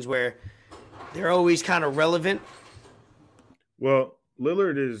those things where they're always kind of relevant. Well,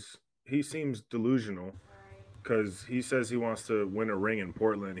 Lillard he seems delusional because he says he wants to win a ring in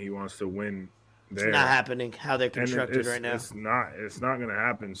Portland. He wants to win there. It's not happening how they're constructed right now. It's not going to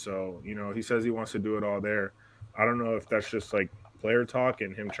happen. So, he says he wants to do it all there. I don't know if that's just like player talk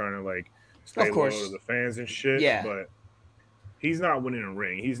and him trying to like stay loyal to the fans and shit. Yeah. But he's not winning a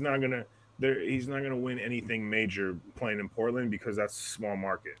ring. He's not gonna win anything major playing in Portland because that's a small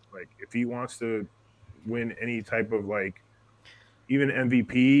market. Like, if he wants to win any type of like even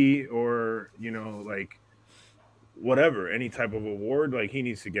MVP or like whatever, any type of award, like, he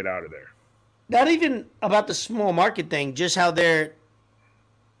needs to get out of there. Not even about the small market thing, just how they're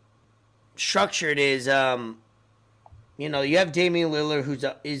structured is, you have Damian Lillard, who's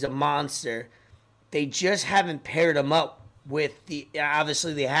is a monster. They just haven't paired him up with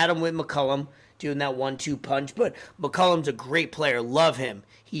obviously they had him with McCollum doing that 1-2 punch, but McCollum's a great player. Love him.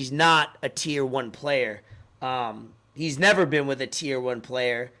 He's not a tier 1 player. He's never been with a tier 1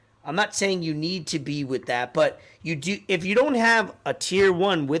 player. I'm not saying you need to be with that, but you do. If you don't have a tier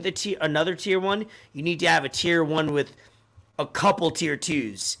 1 with another tier 1, you need to have a tier 1 with a couple tier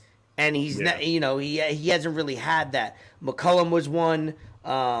 2s. And he's not, he hasn't really had that. McCollum was one.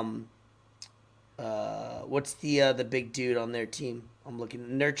 What's the big dude on their team? I'm looking.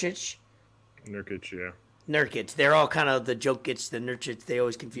 Nurkic, yeah. Nurkic. They're all kind of the Jokic, the Nurkic. They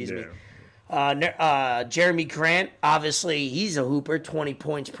always confuse me. Jeremy Grant, obviously, he's a hooper. 20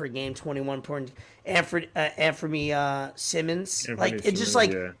 points per game, 21 points. Anthony Simmons. It's just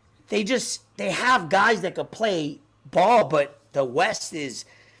like they have guys that could play ball, but the West is.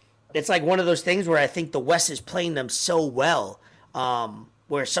 It's like one of those things where I think the West is playing them so well,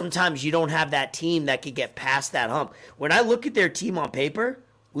 where sometimes you don't have that team that could get past that hump. When I look at their team on paper,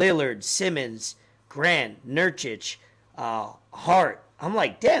 Lillard, Simmons, Grant, Nurkic, Hart, I'm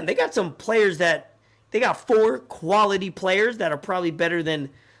like, damn, they got some players that, They got 4 quality players that are probably better than,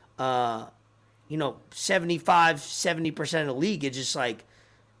 75, 70% of the league. It's just like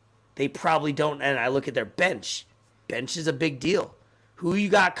they probably don't. And I look at their bench. Bench is a big deal. Who you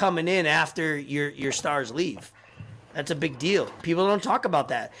got coming in after your stars leave? That's a big deal. People don't talk about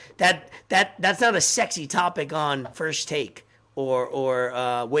that. That's not a sexy topic on First Take or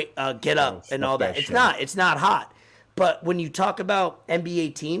Get Up and all that. It's not hot. But when you talk about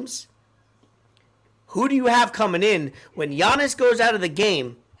NBA teams, who do you have coming in when Giannis goes out of the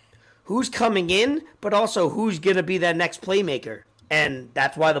game? Who's coming in, but also who's going to be that next playmaker? And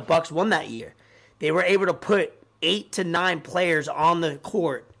that's why the Bucks won that year. They were able to put 8 to 9 players on the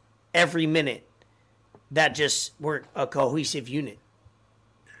court every minute that just were a cohesive unit.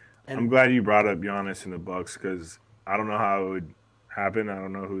 And I'm glad you brought up Giannis and the Bucks because I don't know how it would happen. I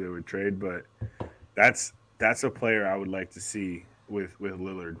don't know who they would trade, but that's a player I would like to see with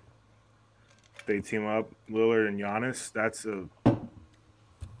Lillard. If they team up, Lillard and Giannis, that's a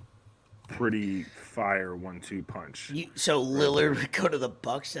pretty fire 1-2 punch. So Lillard would go to the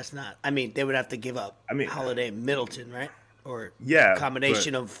Bucks? That's not. I mean, they would have to give up Holiday and Middleton, right? Or a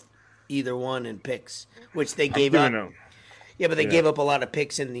combination of either one and picks, which they gave up. Yeah, but they gave up a lot of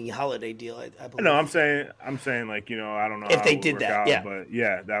picks in the Holiday deal. I believe. No, I'm saying like I don't know if they did that. Out, but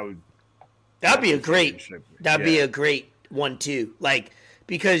that'd be a great. That'd be a great 1-2. Like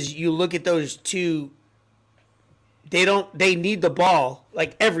because you look at those two. They need the ball.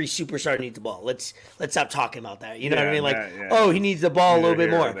 Like every superstar needs the ball. Let's stop talking about that. You know what I mean? Like, he needs the ball a little bit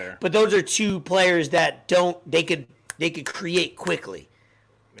more. But those are two players that they could create quickly.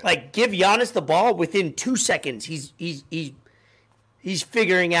 Yeah. Like give Giannis the ball within 2 seconds. He's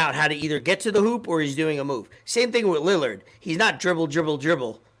figuring out how to either get to the hoop or he's doing a move. Same thing with Lillard. He's not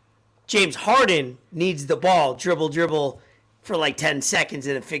dribble. James Harden needs the ball, dribble for like 10 seconds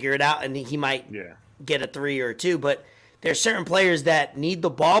and then figure it out, and he might get a 3 or a 2. But there's certain players that need the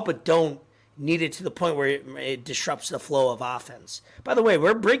ball but don't need it to the point where it disrupts the flow of offense. By the way,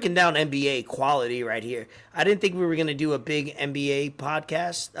 we're breaking down NBA quality right here. I didn't think we were going to do a big NBA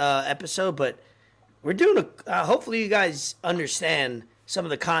podcast episode, but we're doing hopefully you guys understand some of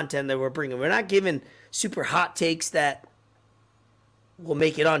the content that we're bringing. We're not giving super hot takes that will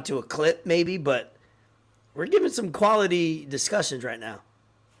make it onto a clip maybe, but we're giving some quality discussions right now.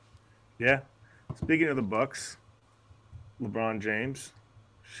 Yeah. Speaking of the Bucks, LeBron James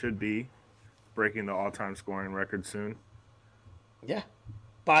should be breaking the all-time scoring record soon. Yeah.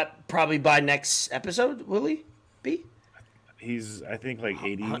 But probably by next episode, will he be? He's, I think, like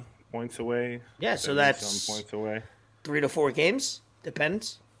 80 points away. Yeah, so that's some points away. 3 to 4 games.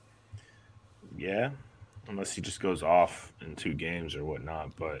 Depends. Yeah. Unless he just goes off in 2 games or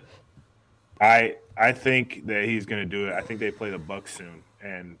whatnot. But I think that he's going to do it. I think they play the Bucks soon.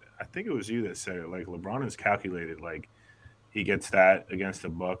 And I think it was you that said it. Like, LeBron is calculated. Like, he gets that against the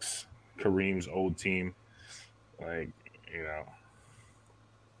Bucks, Kareem's old team. Like,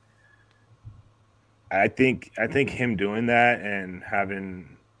 I think him doing that and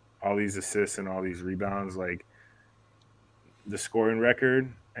having all these assists and all these rebounds, like the scoring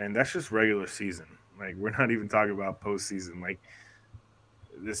record, and that's just regular season. Like, we're not even talking about postseason. Like,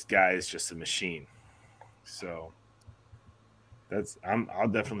 this guy is just a machine. So I'll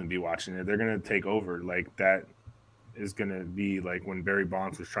definitely be watching it. They're gonna take over. Like, that is gonna be like when Barry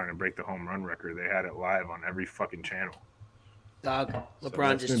Bonds was trying to break the home run record. They had it live on every fucking channel. Dog,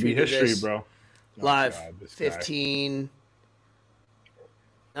 LeBron just tweeted history, this, bro. Live, 15.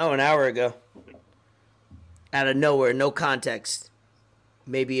 An hour ago. Out of nowhere, no context.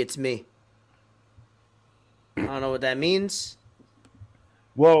 Maybe it's me. I don't know what that means.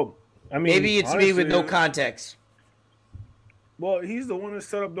 Well, I mean, maybe it's honestly, me with no context. Well, he's the one that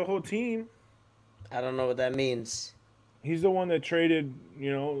set up the whole team. I don't know what that means. He's the one that traded,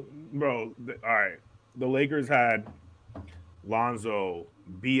 bro. All right. The Lakers had Lonzo,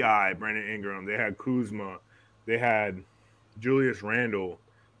 B.I., Brandon Ingram. They had Kuzma. They had Julius Randle.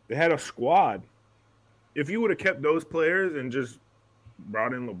 They had a squad. If you would have kept those players and just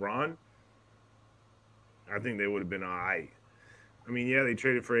brought in LeBron, I think they would have been all right. I mean, yeah, they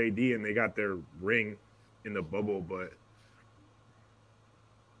traded for AD and they got their ring in the bubble, but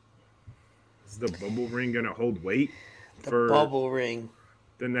is the bubble ring going to hold weight for bubble ring?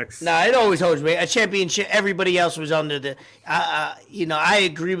 The next... No, it always holds weight. A championship, everybody else was under the... I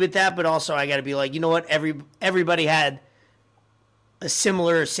agree with that, but also I got to be like, you know what? Everybody had a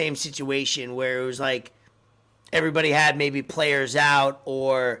similar same situation where it was like everybody had maybe players out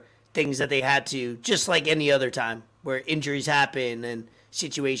or things that they had to, just like any other time where injuries happen and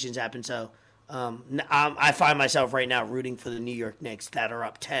situations happen. So I find myself right now rooting for the New York Knicks that are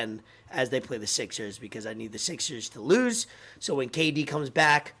up 10 as they play the Sixers because I need the Sixers to lose. So when KD comes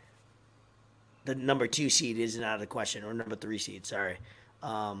back, the number 2 seed isn't out of the question, or number 3 seed, sorry.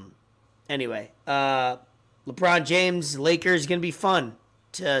 Anyway, LeBron James, Lakers, going to be fun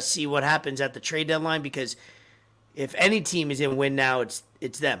to see what happens at the trade deadline because if any team is in win now,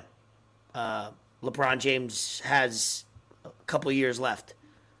 it's them. LeBron James has a couple years left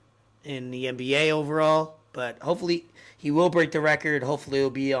in the NBA overall, but hopefully he will break the record. Hopefully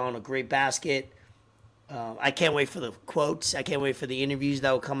he'll be on a great basket. I can't wait for the quotes. I can't wait for the interviews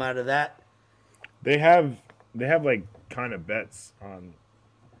that will come out of that. They have like kind of bets on,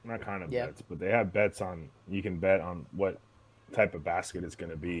 not kind of bets, but they have bets on, you can bet on what type of basket it's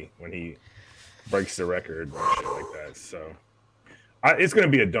going to be when he breaks the record and shit like that. So it's going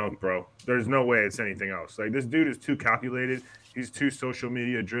to be a dunk, bro. There's no way it's anything else. Like, this dude is too calculated. He's too social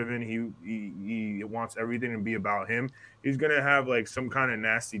media driven. He wants everything to be about him. He's going to have like some kind of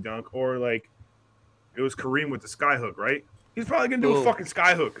nasty dunk, or like it was Kareem with the skyhook, right? He's probably going to do a fucking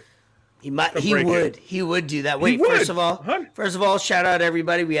skyhook. He would do that. Wait, first of all, shout out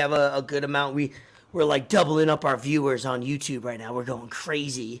everybody. We have a good amount. We're like doubling up our viewers on YouTube right now. We're going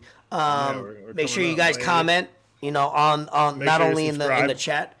crazy. We're make sure you guys comment, on not sure only in the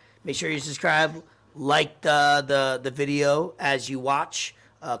chat. Make sure you subscribe, like the video as you watch,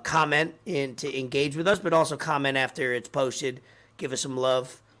 comment to engage with us, but also comment after it's posted. Give us some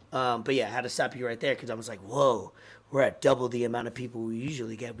love. But yeah, I had to stop you right there because I was like, whoa. We're at double the amount of people we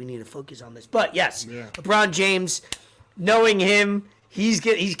usually get. We need to focus on this. But yes, LeBron James, knowing him, he's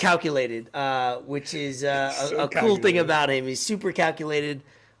calculated, which is a cool thing about him. He's super calculated.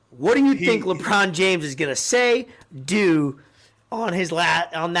 What do you think LeBron James is gonna say, do on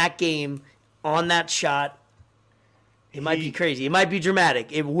that game, on that shot? It might be crazy. It might be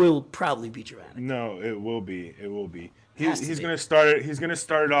dramatic. It will probably be dramatic. No, it will be. It will be. He's gonna start it. He's gonna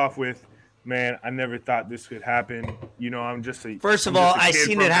start it off with, man, I never thought this could happen. I'm just a. First of all, I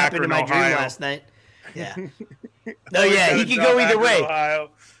seen it happen in my dream last night. Yeah. No, yeah, he could go either way. Ohio,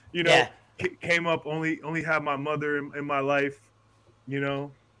 came up, only have my mother in my life.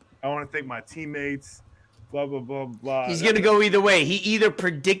 I want to thank my teammates. Blah blah blah blah. He's gonna go either way. He either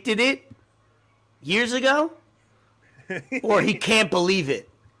predicted it years ago, or he can't believe it.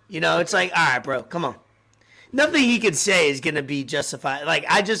 It's like, all right, bro, come on. Nothing he could say is going to be justified. Like,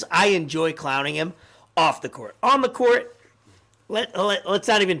 I enjoy clowning him off the court. On the court, let's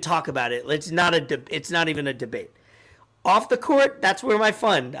not even talk about it. It's not even a debate. Off the court, that's where my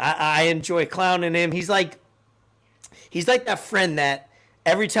fun. I enjoy clowning him. He's like that friend that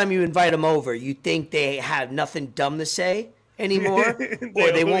every time you invite him over, you think they have nothing dumb to say anymore,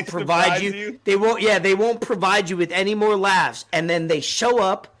 or they won't provide you. They won't provide you with any more laughs, and then they show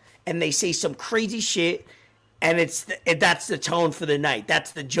up and they say some crazy shit. And that's the tone for the night.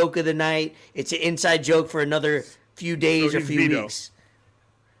 That's the joke of the night. It's an inside joke for another few days or few weeks.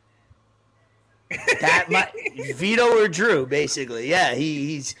 Vito or Drew, basically. Yeah,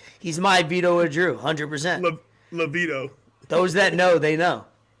 he's my Vito or Drew, 100%. Vito. Those that know, they know.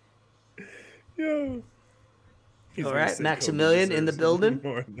 Yo. All right, Maximilian in the building.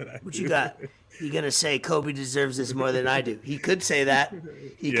 What you got? You gonna say Kobe deserves this more than I do? He could say that.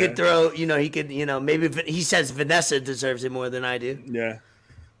 He could throw. He could. Maybe he says Vanessa deserves it more than I do. Yeah.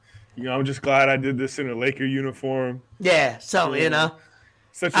 I'm just glad I did this in a Laker uniform. Yeah. So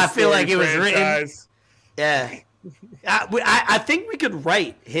Such I feel like it was written. Yeah. I think we could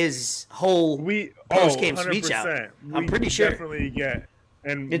write his whole post game speech out. I'm pretty sure. Definitely get.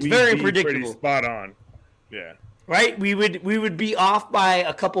 And it's very predictable. Pretty spot on. Yeah. Right? We would be off by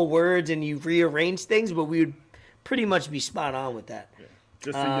a couple words and you rearrange things, but we would pretty much be spot on with that. Yeah.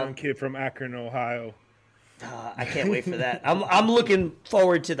 Just a young kid from Akron, Ohio. I can't wait for that. I'm looking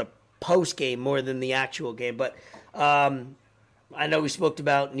forward to the post game more than the actual game. But I know we spoke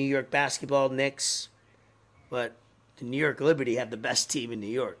about New York basketball, Knicks, but the New York Liberty have the best team in New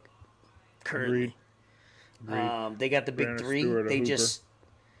York currently. Agreed. They got the big three.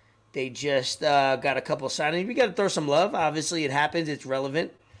 They just got a couple of signings. We got to throw some love. Obviously, it happens. It's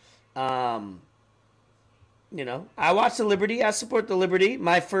relevant. I watch the Liberty. I support the Liberty.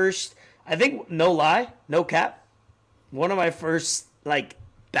 My first, I think, no lie, no cap, one of my first,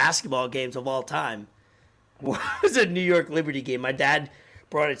 basketball games of all time was a New York Liberty game. My dad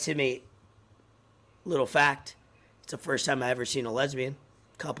brought it to me. Little fact, it's the first time I ever seen a lesbian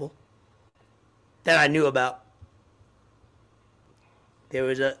couple that I knew about. There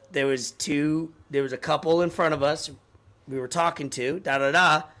was a couple in front of us we were talking to,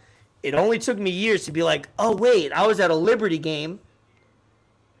 It only took me years to be like, oh, wait, I was at a Liberty game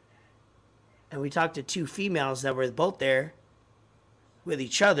and we talked to 2 females that were both there with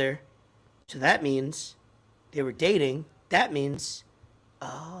each other. So that means they were dating. That means,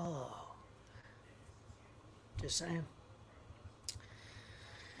 just saying.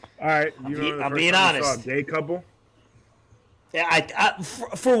 All right, I'm being honest. Saw a gay couple. Yeah,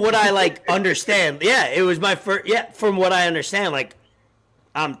 for what I like understand, yeah, it was my first. Yeah, from what I understand, like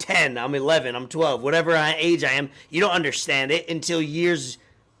I'm 10, I'm 11, I'm 12, whatever age I am, you don't understand it until years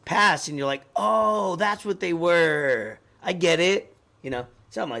pass, and you're like, oh, that's what they were. I get it,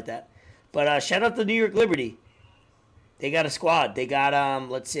 something like that. But shout out to New York Liberty. They got a squad. They got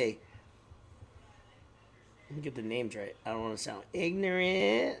let's see. Let me get the names right. I don't want to sound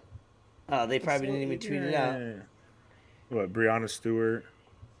ignorant. Oh, they probably didn't even tweet it out. What, Breonna Stewart?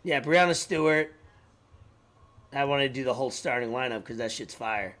 Yeah, Breonna Stewart. I want to do the whole starting lineup because that shit's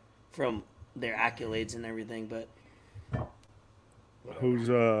fire from their accolades and everything. But who's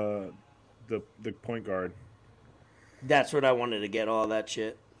the point guard? That's what I wanted to get, all that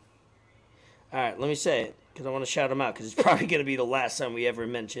shit. All right, let me say it because I want to shout them out because it's probably going to be the last time we ever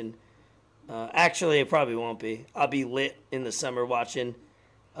mention. Actually, it probably won't be. I'll be lit in the summer watching.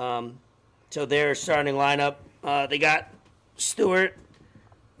 So their starting lineup, they got Stewart,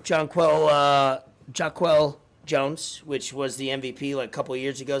 Jonquel Jones, which was the MVP like a couple of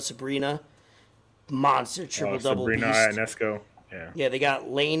years ago. Sabrina, monster triple-double beast. Sabrina Ionesco. Yeah, they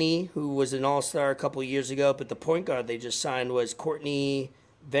got Laney, who was an all-star a couple of years ago, but the point guard they just signed was Courtney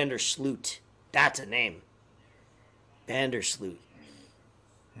Vandersloot. That's a name. Vandersloot.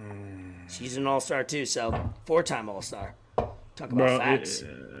 She's an all-star too, so 4-time all-star. Talk about facts.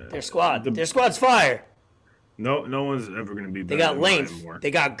 Their squad's fire. No one's ever going to be better. They got length.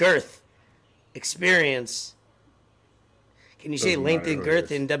 They got girth. Experience. Can you say length and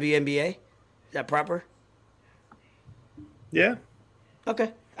girth in WNBA? Is that proper? Yeah.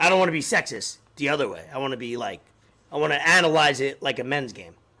 Okay. I don't want to be sexist the other way. I want to be like, I want to analyze it like a men's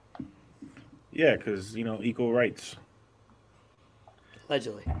game. Yeah, because, equal rights.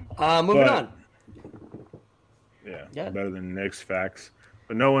 Allegedly. Moving on. Yeah, better than Knicks, facts.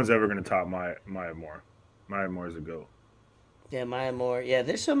 But no one's ever going to top Maya Moore. Maya Moore's a GOAT. Yeah, Maya Moore. Yeah,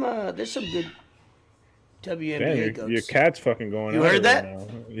 there's some good WNBA goats. Your cat's fucking going. You heard that? Right now.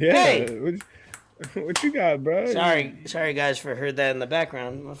 Yeah. Hey. What you got, bro? Sorry, guys, for heard that in the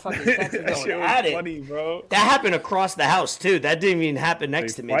background. My fucking cats are going at it. Funny, bro. That happened across the house too. That didn't even happen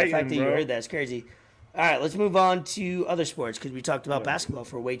next to me. Fighting, the fact that you bro. heard that's crazy. All right, let's move on to other sports because we talked about basketball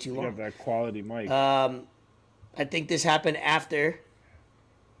for way too long. You have that quality mic. I think this happened after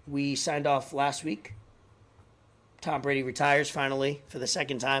we signed off last week. Tom Brady retires finally for the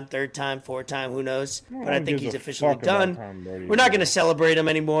second time, third time, fourth time, who knows? But I think he's officially done. We're not going to celebrate him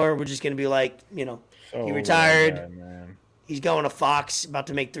anymore. We're just going to be like, he retired. Man. He's going to Fox, about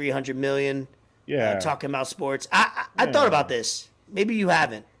to make $300 million. Yeah. Talking about sports. I thought about this. Maybe you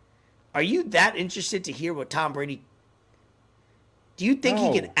haven't. Are you that interested to hear what Tom Brady? Do you think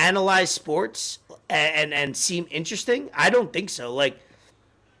he can analyze sports and seem interesting? I don't think so. Like,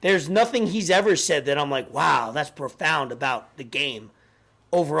 there's nothing he's ever said that I'm like, wow, that's profound about the game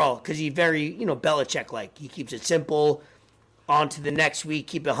overall. Because he's very, Belichick-like. He keeps it simple. On to the next week,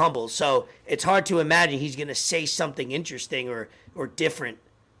 keep it humble. So it's hard to imagine he's going to say something interesting or different.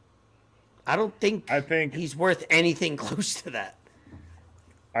 I think he's worth anything close to that.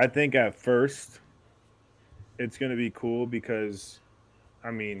 I think at first it's going to be cool because,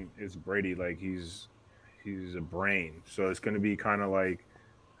 it's Brady. Like, he's a brain. So it's going to be kind of like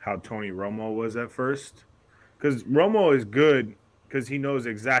how Tony Romo was at first. Because Romo is good because he knows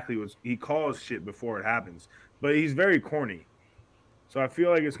exactly he calls shit before it happens. But he's very corny. So I feel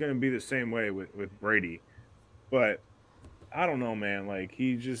like it's going to be the same way with Brady. But I don't know, man. Like,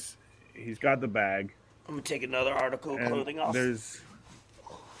 he's got the bag. I'm going to take another article of clothing off.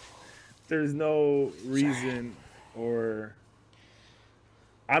 There's no reason or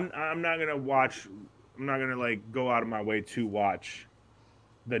I'm not going to watch. I'm not going to, like, go out of my way to watch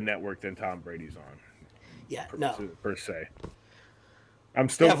the network that Tom Brady's on. Yeah, per se. I'm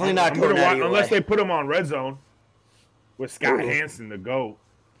still definitely not going to watch unless they put him on Red Zone with Scott Hansen to go.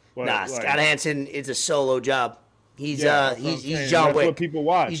 But, Scott Hansen is a solo job. He's John Wick. That's what people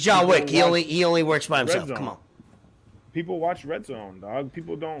watch. He's John Wick. He only works by himself. Come on. People watch Red Zone, dog.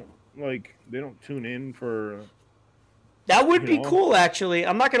 People don't they don't tune in for. That would be cool, actually.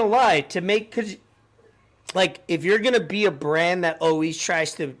 I'm not gonna lie. Because, like, if you're gonna be a brand that always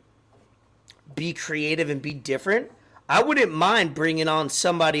tries to be creative and be different, I wouldn't mind bringing on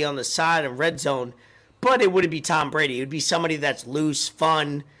somebody on the side of Red Zone, but it wouldn't be Tom Brady. It would be somebody that's loose,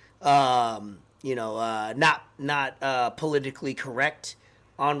 fun, not politically correct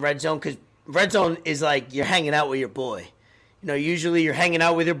on Red Zone. Because red zone is like you're hanging out with your boy. You know, usually you're hanging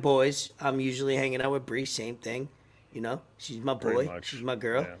out with your boys. I'm usually hanging out with Bree. Same thing. You know, she's my boy. She's my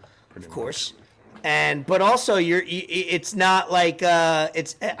girl, of course. But also it's not like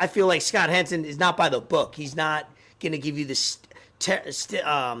it's. I feel like Scott Henson is not by the book. He's not gonna give you the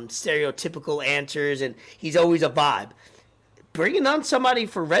stereotypical answers, and he's always a vibe. Bringing on somebody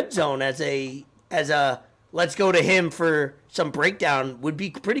for red zone as a let's go to him for some breakdown would be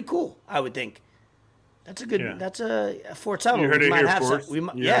pretty cool. I would think. That's a good. Yeah. That's a for some. You heard it here first.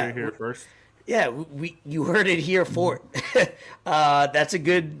 Heard it here first. Yeah, you heard it here for. That's a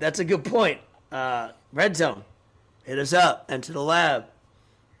good point. Red zone, hit us up and to the lab.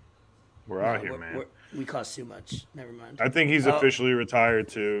 We're out here, man. We cost too much. Never mind. I think he's officially retired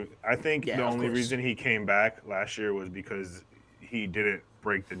too. I think the only reason he came back last year was because he didn't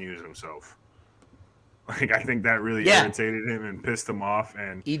break the news himself. Like I think that really irritated him and pissed him off.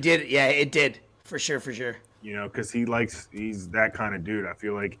 And he did. Yeah, it did. For sure. You know, because he's that kind of dude. I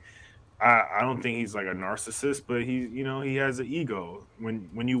feel like I don't think he's like a narcissist, but he has an ego.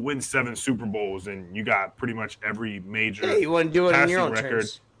 When you win 7 Super Bowls and you got pretty much every major you want to do it in your own record,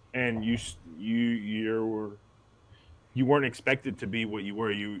 terms. And you weren't expected to be what you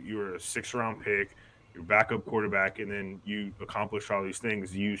were. You were a 6th-round pick, your backup quarterback, and then you accomplish all these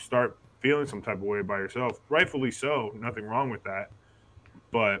things. You start feeling some type of way by yourself, rightfully so. Nothing wrong with that,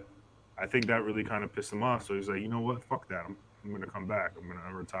 but I think that really kind of pissed him off. So he's like, you know what? Fuck that. I'm going to come back. I'm going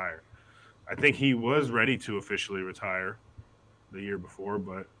to retire. I think he was ready to officially retire the year before,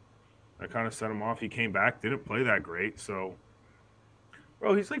 but that kind of set him off. He came back, didn't play that great. So,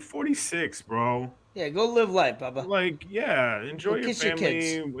 bro, he's like 46, bro. Yeah, go live life, Bubba. Like, yeah, enjoy your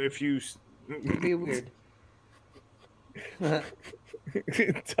family. Your if you be weird.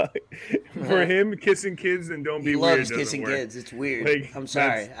 For him, kissing kids and don't be weird. He loves kissing kids. It's weird. Like, I'm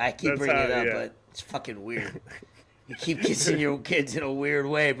sorry. I keep bringing it up, but it's fucking weird. You keep kissing your kids in a weird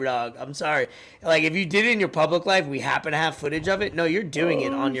way, dog. I'm sorry. Like, if you did it in your public life, we happen to have footage of it. No, you're doing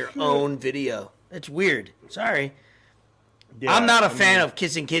it on your own video. It's weird. Sorry. Yeah, I'm not a fan of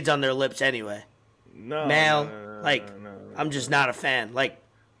kissing kids on their lips anyway. No. I'm just not a fan. Like,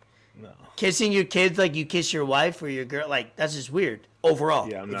 kissing your kids like you kiss your wife or your girl, like, that's just weird overall.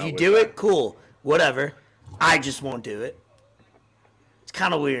 Yeah, if you do it, cool. Whatever. I just won't do it. It's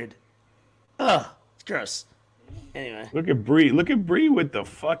kind of weird. Ugh. It's gross. Anyway. Look at Bree with the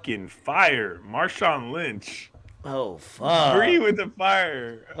fucking fire. Marshawn Lynch. Oh, fuck. Bree with the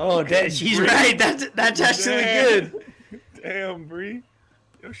fire. Oh, she's Bree. Right. That's actually good. Damn, Bree.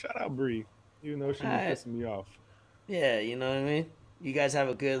 Yo, shout out Bree. Even though she was pissing me off. Yeah, you know what I mean? You guys have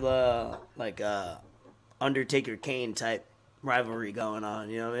a good, Undertaker Kane type rivalry going on.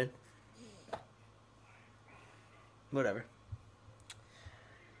 You know what I mean? Whatever.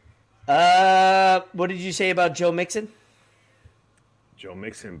 What did you say about Joe Mixon? Joe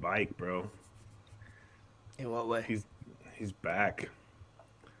Mixon bike, bro. In what way? He's back.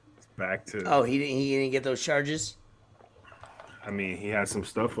 He's back to. Oh, he didn't get those charges? I mean, he had some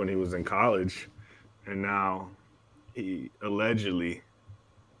stuff when he was in college, and now he allegedly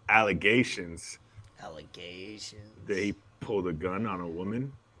allegations that he pulled a gun on a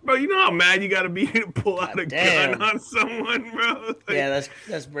woman. Bro, you know how mad you gotta be to pull out a gun on someone, bro? Like, yeah,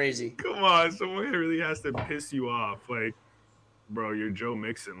 that's brazy. Come on, someone really has to piss you off. Like, bro, you're Joe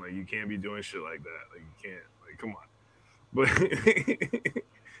Mixon. Like, you can't be doing shit like that. Like, you can't. Like, come on. But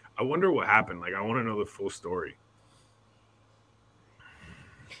I wonder what happened. Like, I want to know the full story.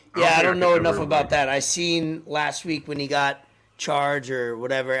 I don't know enough about that. I seen last week when he got charged or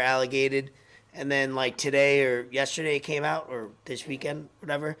whatever, allegated, and then like today or yesterday it came out, or this weekend,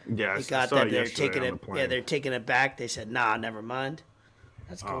 whatever. Yeah, he got that they're taking it. Yeah, they're taking it back. They said, nah, never mind.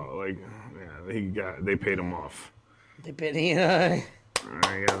 That's cool. Oh, they paid him off. They paid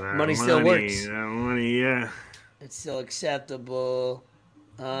money still works. Money, yeah. It's still acceptable.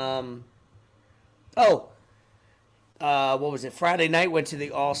 What was it? Friday night, went to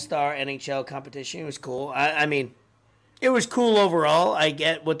the All-Star NHL competition. It was cool. I mean, it was cool overall. I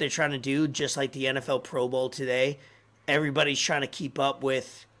get what they're trying to do, just like the NFL Pro Bowl today. Everybody's trying to keep up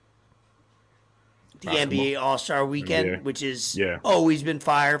with the NBA All-Star Weekend, which is always been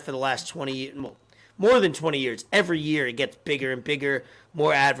fire for the last 20 years, more than 20 years. Every year it gets bigger and bigger,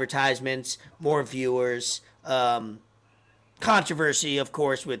 more advertisements, more viewers. Controversy, of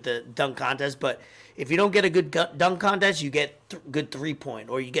course, with the dunk contest, but if you don't get a good dunk contest, you get good 3-point,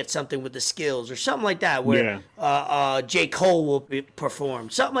 or you get something with the skills or something like that, where J. Cole will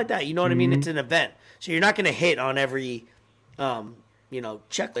perform, something like that. You know what I mean? It's an event, so you're not going to hit on every,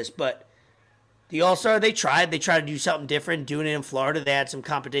 checklist. But The All-Star, they tried to do something different, doing it in Florida. They had some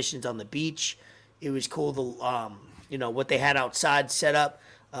competitions on the beach. It was cool, what they had outside set up.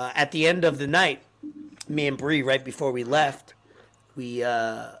 At the end of the night, me and Bree, right before we left, we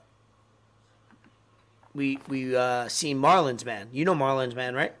seen Marlins Man. You know Marlins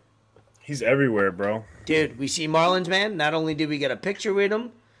Man, right? He's everywhere, bro. Dude, we see Marlins Man. Not only did we get a picture with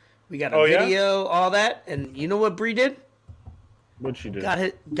him, we got a video, all that. And you know what Bree did? What'd she do?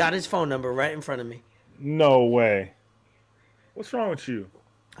 Got his phone number right in front of me. No way. What's wrong with you?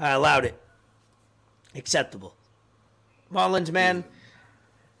 I allowed it. Acceptable. Marlins Man.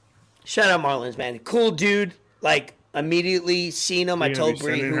 Shout out Marlins Man. Cool dude. Like, immediately seen him. I told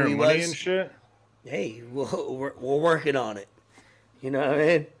Bree who he was. And shit? Hey, we're working on it. You know what I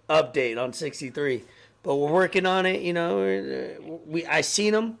mean? Update on 63. But we're working on it, you know. I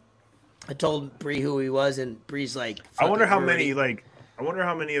seen him. I told Bree who he was, and Bree's like, I wonder how many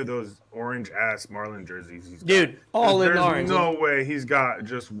of those orange ass Marlin jerseys he's got. Dude, all in orange. There's no way he's got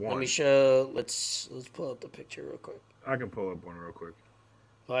just one. Let me show. Let's pull up the picture real quick. I can pull up one real quick.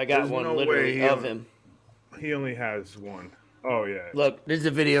 Well, I got one literally of him. He only has one. Oh yeah. Look, there's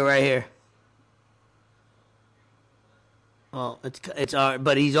a video right here. Oh, it's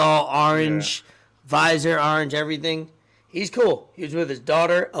but he's all orange, visor, orange, everything. He's cool. He was with his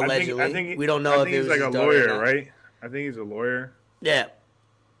daughter, allegedly. I think we don't know if it was like his a daughter lawyer, or not. right? I think he's a lawyer. Yeah.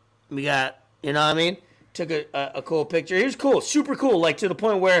 We got, you know what I mean? Took a cool picture. He was cool, super cool, like to the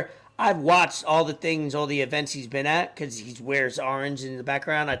point where I've watched all the events he's been at because he wears orange in the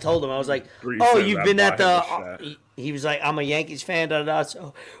background. I told him, I was like, you've been at the... He was like, I'm a Yankees fan, da-da-da.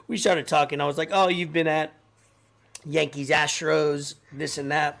 So we started talking. I was like, you've been at Yankees, Astros, this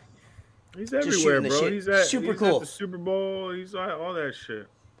and that. He's everywhere, bro. He's at cool. At the Super Bowl. He's at all that shit.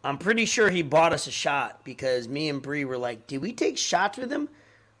 I'm pretty sure he bought us a shot because me and Bree were like, did we take shots with him?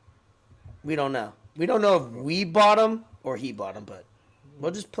 We don't know. We don't know if we bought him or he bought him, but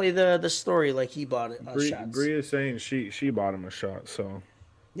we'll just play the story like he bought it. Shots. Bree is saying she bought him a shot, so.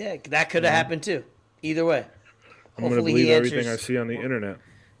 Yeah, that could have happened too. Either way. I'm going to believe everything I see on the internet.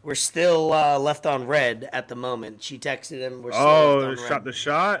 We're still left on red at the moment. She texted him. We're still left on red. The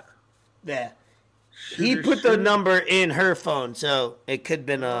shot? Yeah. He put the number in her phone, so it could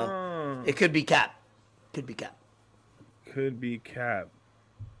been it could be Cap. Could be Cap.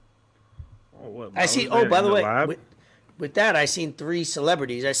 Oh, what? I see. Oh, by the way, with that, I seen 3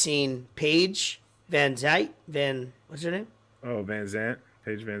 celebrities. I seen Paige Van Zant. What's her name? Oh, Van Zant.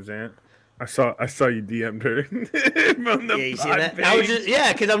 Paige Van Zant. I saw you DM'd her from the you see that?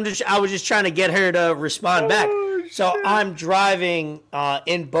 Because I was just trying to get her to respond back. So shit. I'm driving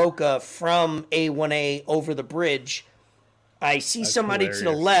in Boca from A1A over the bridge. I see somebody to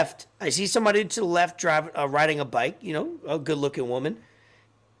the left. Riding a bike. You know, a good-looking woman.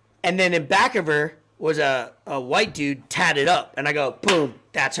 And then in back of her was a white dude tatted up, and I go, boom,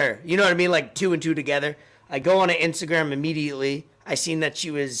 that's her. You know what I mean? Like 2 and 2 together. I go on her Instagram immediately. I seen that she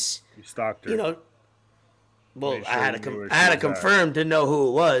was. You stalked her. You know. Well, I had to confirm to know who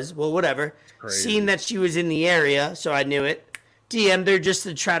it was. Well, whatever. Seen that she was in the area, so I knew it. DM'd her just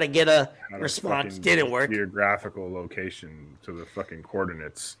to try to get a response. Didn't work. Geographical location to the fucking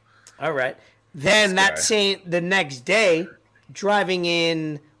coordinates. All right. Then the next day, driving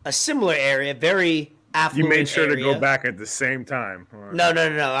in a similar area, very affluent You made sure area. to go back at the same time. No.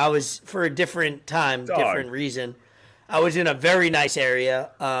 I was for a different time, different reason. I was in a very nice area,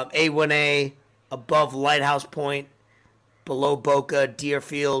 A1A, above Lighthouse Point, below Boca,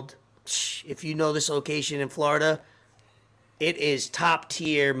 Deerfield. If you know this location in Florida, it is top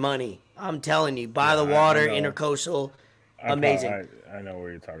tier money. I'm telling you, by the water, intercoastal, amazing. I know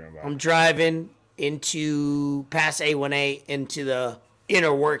where you're talking about. I'm driving past A1A into the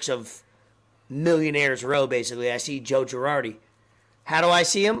inner works of Millionaires Row, basically. I see Joe Girardi. How do I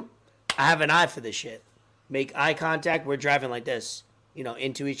see him? I have an eye for this shit. Make eye contact. We're driving like this,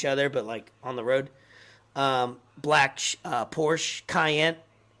 into each other, but like on the road. Black Porsche Cayenne.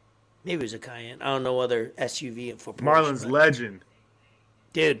 Maybe it was a Cayenne. I don't know other SUV for Porsche. Marlins legend.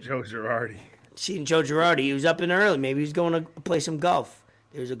 Dude. Joe Girardi. Seen Joe Girardi. He was up in early. Maybe he's going to play some golf.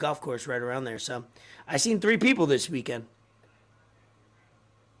 There's a golf course right around there. So I seen 3 people this weekend.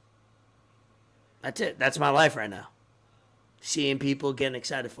 That's it. That's my life right now. Seeing people, getting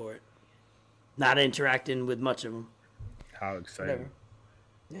excited for it. Not interacting with much of them. How excited. Whatever.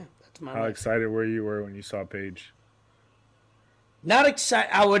 Yeah, that's my life. How excited were you when you saw Paige? Not excited.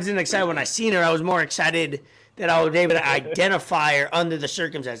 I wasn't excited when I seen her. I was more excited that I was able to identify her under the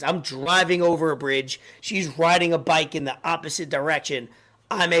circumstances. I'm driving over a bridge. She's riding a bike in the opposite direction.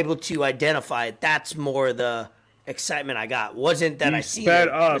 I'm able to identify it. That's more the excitement I got. Wasn't that You I see sped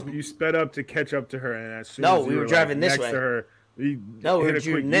her. up. You sped up to catch up to her, and as soon No, as we you were were driving like, this next way. to her, you No, we hit were a quick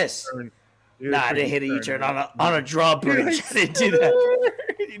shooting this. U-turn. Nah, I didn't hit a U-turn, U-turn and on a drawbridge. I didn't do that.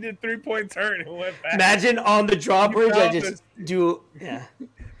 You did 3-point turn and went back. Imagine on the drawbridge, I found just do. Yeah.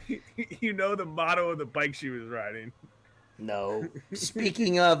 You know the motto of the bike she was riding. No.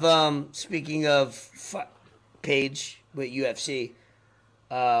 Speaking of Paige with UFC,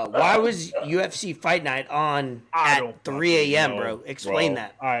 why was UFC Fight Night on at 3 a.m., bro? Explain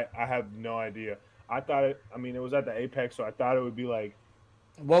that. I have no idea. I thought it was at the Apex, so I thought it would be like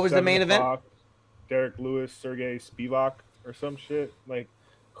What was the main event? Derek Lewis, Sergey Spivak, or some shit. Like,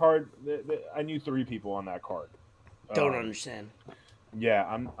 card, I knew 3 people on that card. Don't understand. Yeah,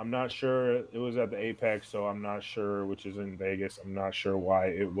 I'm not sure. It was at the Apex, so I'm not sure, which is in Vegas. I'm not sure why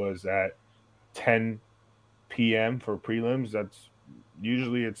it was at 10 p.m. for prelims. That's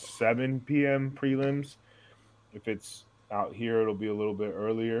usually it's 7 p.m. prelims. If it's out here, it'll be a little bit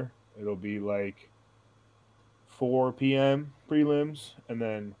earlier. It'll be like 4 p.m. prelims, and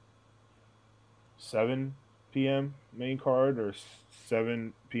then 7 p.m. main card, or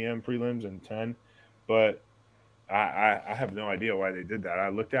 7 p.m. prelims and 10. But I have no idea why they did that. I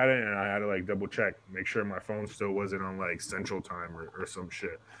looked at it and I had to like double check, make sure my phone still wasn't on like Central Time or some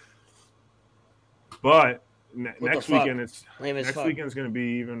shit. But next weekend weekend's gonna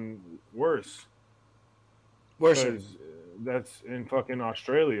be even worse. Worse. That's in fucking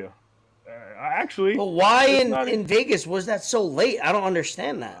Australia. Actually, but why in Vegas was that so late? I don't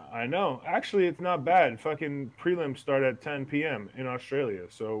understand that. I know. Actually, it's not bad. Fucking prelims start at 10 p.m. in Australia,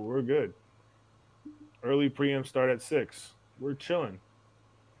 so we're good. Early prelims start at 6. We're chilling.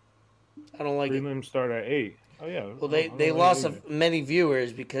 I don't like prelims start at 8. Oh yeah. Well, they lost many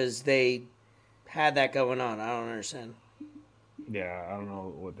viewers because they had that going on. I don't understand. Yeah, I don't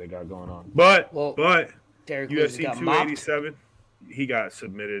know what they got going on. But Derek UFC got 287, he got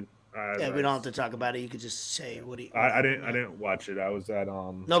submitted. Yeah, we don't have to talk about it. You could just say what he. I didn't watch it. I was at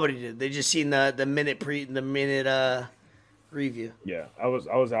Nobody did. They just seen the minute review. Yeah, I was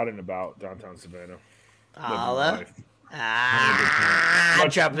out and about downtown Savannah. Holla.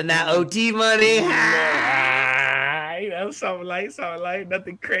 Dropping that OT money. Something light,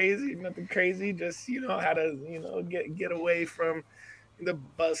 nothing crazy. Just how to get away from the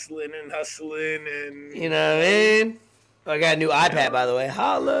bustling and hustling and you know what I mean. I got a new iPad, by the way.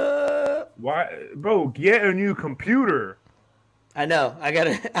 Holla. Why, bro? Get a new computer. I know.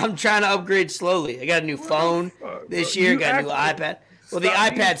 I'm trying to upgrade slowly. I got a new phone this year. Got a new iPad. Well, the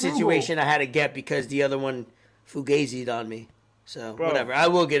iPad situation I had to get because the other one fugazi'd on me. So, whatever. I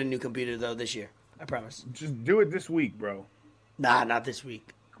will get a new computer, though, this year. I promise. Just do it this week, bro. Nah, not this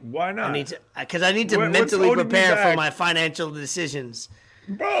week. Why not? Because I need to mentally prepare for my financial decisions.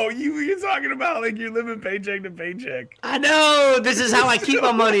 Bro, you're talking about like you're living paycheck to paycheck. I know. This is how I keep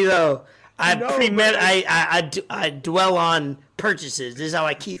my money, though. I dwell on purchases. This is how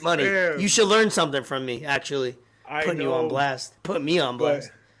I keep money. Damn. You should learn something from me, actually. Putting you on blast. Put me on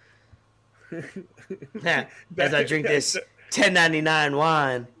blast. As I drink this $10.99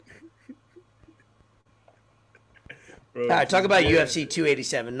 wine. Bro, all right, talk about UFC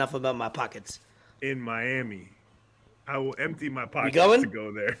 287. Enough about my pockets. In Miami. I will empty my pockets to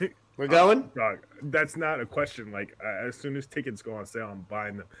go there. We're going? Dog, that's not a question. Like, as soon as tickets go on sale, I'm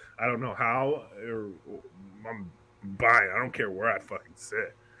buying them. I don't know how, or I'm buying. I don't care where I fucking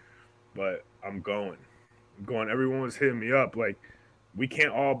sit. But I'm going. Everyone was hitting me up. Like, we're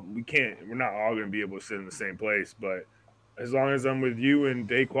not all going to be able to sit in the same place. But as long as I'm with you and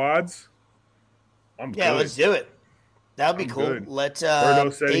day quads, I'm good. Yeah, let's do it. That would be cool. Good. Let's.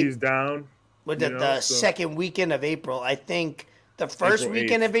 Birdo said he's down. With the second weekend of April, I think the first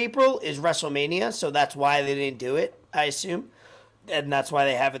weekend of April is WrestleMania, so that's why they didn't do it, I assume. And that's why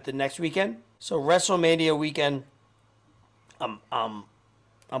they have it the next weekend. So WrestleMania weekend, I'm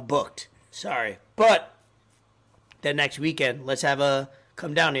booked. Sorry. But the next weekend, let's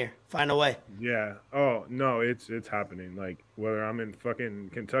come down here. Find a way. Yeah. Oh, no, it's happening. Like, whether I'm in fucking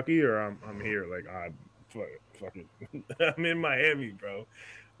Kentucky or I'm here, like, fucking I'm in Miami, bro.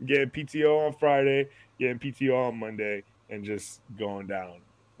 Getting PTO on Friday, getting PTO on Monday, and just going down.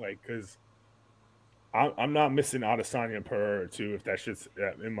 Like, because I'm not missing Adesanya Pereira, too, if that shit's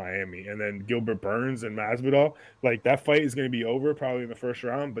in Miami. And then Gilbert Burns and Masvidal. Like, that fight is going to be over probably in the first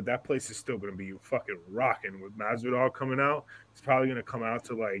round, but that place is still going to be fucking rocking. With Masvidal coming out, it's probably going to come out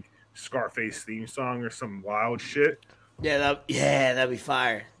to, like, Scarface theme song or some wild shit. Yeah, that'd be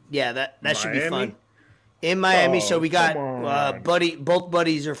fire. Yeah, that should be fun. In Miami, so we got both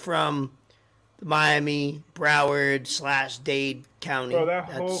buddies are from Miami, Broward / Dade County. Bro, that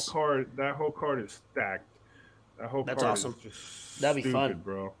whole card is stacked. That whole That's card awesome. is just That'd be stupid, fun.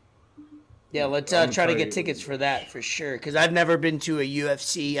 bro. Yeah, let's I'm try to telling get you, tickets for that for sure. Because I've never been to a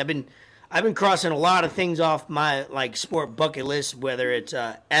UFC. I've been crossing a lot of things off my like sport bucket list. Whether it's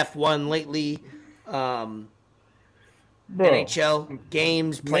F1 lately, um, bro. NHL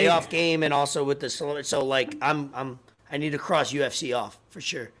games, Main, playoff game, and also with the so like I need to cross UFC off for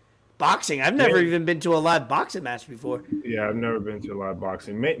sure. Boxing. I've never main, even been to a live boxing match before. yeah, I've never been to a live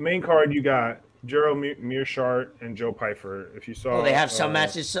boxing. Main card, you got Gerald Mearshart and Joe Pfeiffer. If you Oh, they saw, have some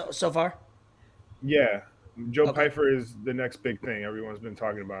matches so far. yeah, Joe Okay. Pfeiffer is the next big thing. Everyone's been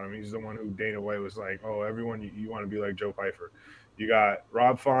talking about him. He's the one who Dana White was like, oh, everyone, you want to be like Joe Pfeiffer. You got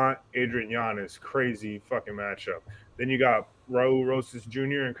Rob Font, Adrian Yanez, crazy fucking matchup. Then you got Raul Rosas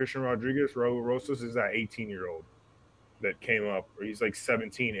Jr. and Christian Rodriguez. Raul Rosas is that 18-year-old that came up, or he's like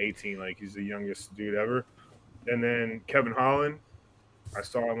 17, 18, like he's the youngest dude ever. And then Kevin Holland, I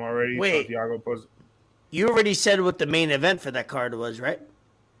saw him already. Wait. Santiago Pos. You already said what the main event for that card was, right?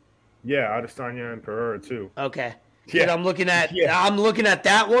 Yeah, Adesanya and Pereira too. Okay. Yeah. I'm looking at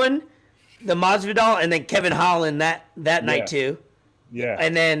that one, the Masvidal, and then Kevin Holland that night too. Yeah.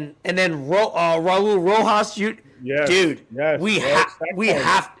 And then Raul Rojas, Yes. dude. Yes. We Yes.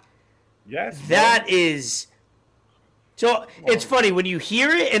 have. Yes. That is. So it's funny when you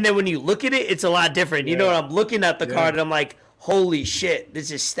hear it and then when you look at it, it's a lot different. You know what? I'm looking at the card and I'm like, holy shit, this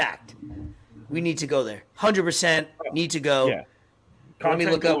is stacked. We need to go there. 100% need to go. Yeah. Let me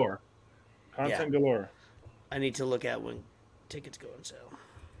look galore. up. Content galore. I need to look at when tickets go on sale.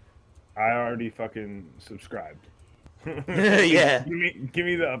 I already fucking subscribed. Yeah. Give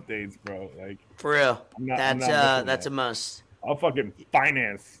me the updates, bro. Like For real. I'm not That's a must. I'll fucking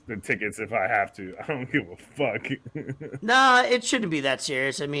finance the tickets if I have to. I don't give a fuck. Nah, it shouldn't be that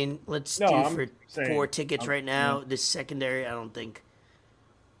serious. I mean, let's do I'm for saying, 4 tickets right now. This secondary, I don't think.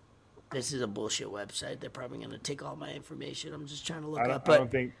 This is a bullshit website. They're probably gonna take all my information. I'm just trying to look up. But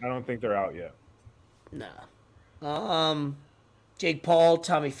I don't think they're out yet. nah. Jake Paul,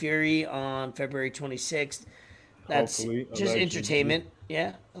 Tommy Fury on February 26th. That's Hopefully, just allegedly. entertainment.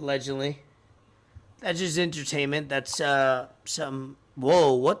 Yeah, allegedly. That's just entertainment. That's some.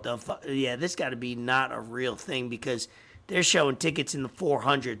 Whoa, what the fuck? Yeah, this got to be not a real thing because they're showing tickets in the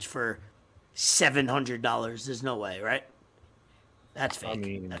 400s for $700. There's no way, right? That's fake. I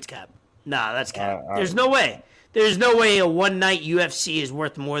mean, that's cap. Nah, that's cap. I- There's no way. There's no way a one night UFC is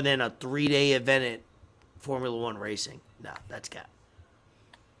worth more than a 3-day event at Formula One racing. Nah, that's cap.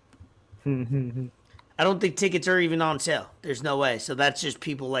 I don't think tickets are even on sale. There's no way. So that's just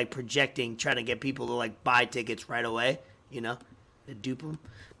people like projecting, trying to get people to like buy tickets right away, to dupe them.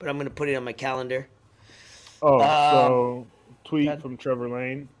 But I'm going to put it on my calendar. Oh, so tweet from Trevor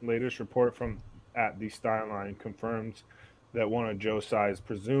Lane. Latest report from at the Steinline confirms that one of Joe Tsai's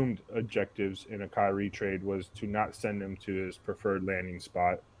presumed objectives in a Kyrie trade was to not send him to his preferred landing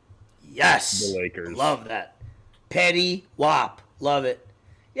spot. Yes. The Lakers. Love that. Petty wop. Love it.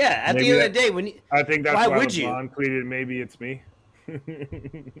 Yeah, at the end of the day, I think that's why why would LeBron tweeted, maybe it's me.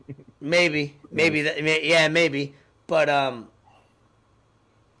 Maybe. Maybe. But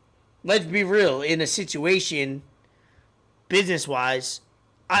let's be real. In a situation, business-wise,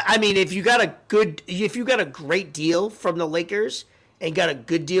 I mean, if you got a great deal from the Lakers and got a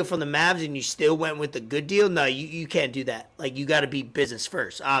good deal from the Mavs and you still went with the good deal, no, you can't do that. Like, you got to be business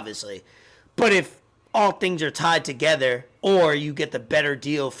first, obviously. But if all things are tied together or you get the better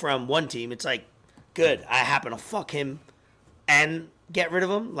deal from one team, it's like, good, I happen to fuck him and get rid of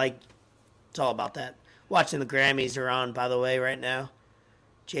him. Like, it's all about that. Watching the Grammys are on, by the way, right now.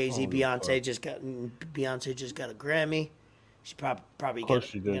 Jay-Z, Beyonce just got a Grammy. She's probably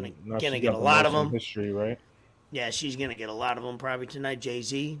gonna get a lot of them. History, right? Yeah, she's gonna get a lot of them probably tonight.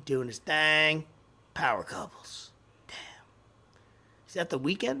 Jay-Z doing his thing. Power couples. Damn. Is that the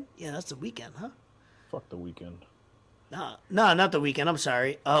weekend? Yeah, that's the weekend, huh? Fuck the weekend. No, not the weekend. I'm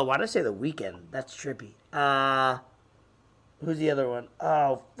sorry. Oh, why did I say the weekend? That's trippy. Who's the other one?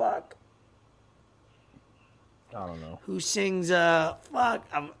 Oh, fuck. I don't know. Who sings? Fuck.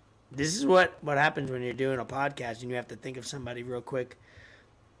 This is what happens when you're doing a podcast and you have to think of somebody real quick.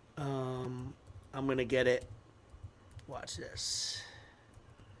 I'm gonna get it. Watch this.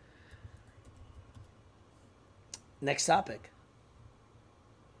 Next topic.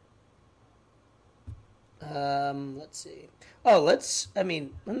 Let's see.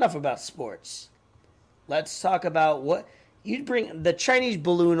 Enough about sports. Let's talk about what you'd bring the Chinese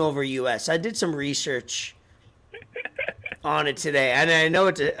balloon over U.S. I did some research on it today, and I know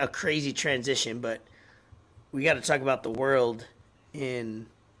it's a crazy transition, but we got to talk about the world in,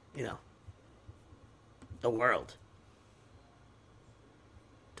 the world.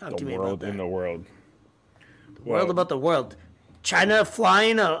 Talk to me about that. In the world. The world about the world. China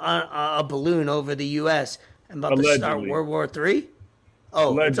flying a balloon over the U.S. and about to start Allegedly. World War III?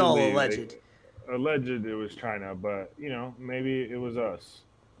 Oh, it's all alleged. Alleged it was China, but maybe it was us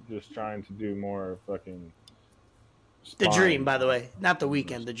just trying to do more fucking. The spying. Dream, by the way, not the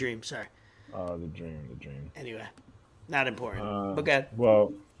Weekend. The Dream. Sorry. The dream. Anyway, not important. Okay.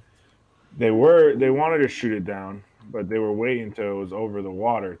 Well, they wanted to shoot it down, but they were waiting until it was over the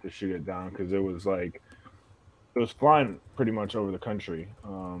water to shoot it down because it was flying pretty much over the country.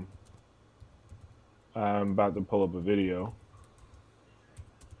 I'm about to pull up a video.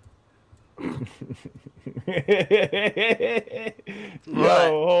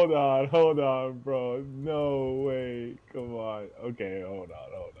 Yo, hold on, bro. No way. Come on. Okay, hold on.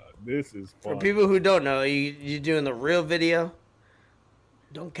 This is fun. For people who don't know, you doing the real video?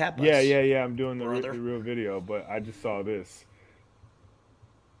 Don't cap us. Yeah. I'm doing the real video, but I just saw this.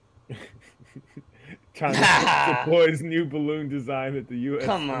 China deploys new balloon design that the U.S.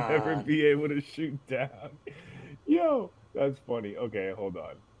 will never be able to shoot down. Yo, that's funny. Okay, hold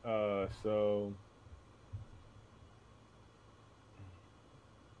on. So.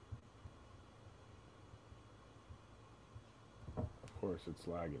 Of course, it's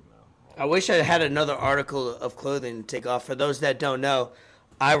lagging now. I wish I had another article of clothing to take off. For those that don't know,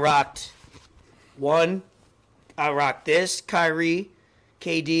 I rocked this, Kyrie,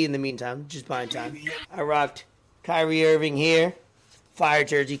 KD in the meantime, just buying time. I rocked Kyrie Irving here, fire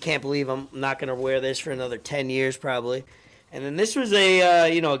jersey. Can't believe I'm not going to wear this for another 10 years probably. And then this was a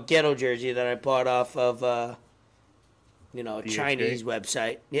ghetto jersey that I bought off of a Chinese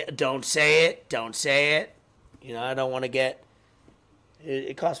website. Yeah, don't say it. I don't want to get.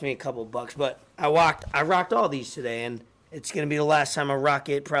 It cost me a couple bucks, but I rocked all these today, and it's gonna be the last time I rock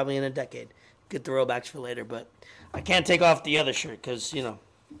it probably in a decade. Good throwbacks for later, but I can't take off the other shirt because I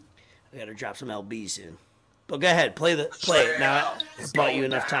gotta drop some LBs soon. But go ahead, play it now. I bought you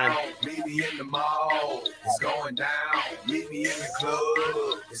enough time. Meet me in the mall, it's going down. Meet me in the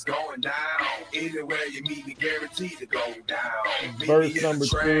club, it's going down. Anywhere you meet me, guaranteed to go down. Verse number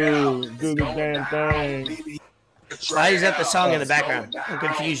 2, do the damn thing. Why is that the song in the background? I'm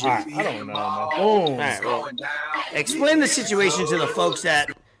confused. I don't know. All right, well, explain the situation to the folks that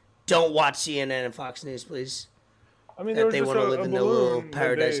don't watch CNN and Fox News, please. I mean, that they want to live in their little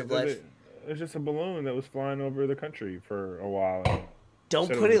paradise of life. It's just a balloon that was flying over the country for a while. Don't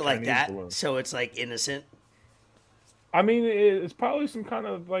put it like that, so it's like innocent. I mean, it's probably some kind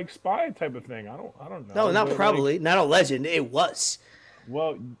of like spy type of thing. I don't know. No, not probably. Not a legend. It was.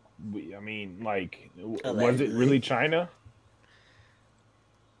 Well, I mean, like, was it really China?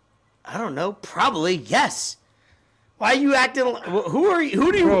 I don't know. Probably, yes. Why are you acting? Who are you?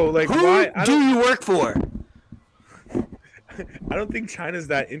 Who do you? Bro, like, who do you work for? I don't think China's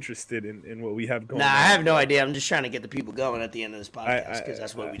that interested in what we have going on. I have no idea. I'm just trying to get the people going at the end of this podcast because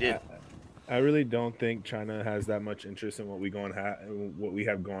that's what we do. I really don't think China has that much interest in what we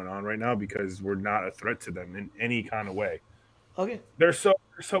have going on right now because we're not a threat to them in any kind of way. Okay. They're so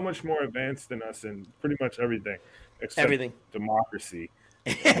much more advanced than us in pretty much everything except democracy.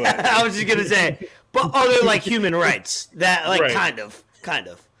 I was just gonna say, but other like human rights, that like right. kind of.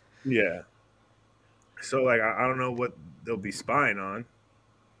 Yeah. So like I don't know what they'll be spying on,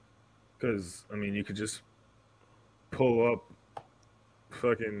 because I mean you could just pull up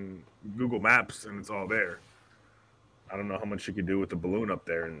fucking Google Maps and it's all there. I don't know how much you could do with the balloon up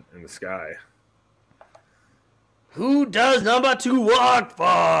there in the sky. Who does number 2 work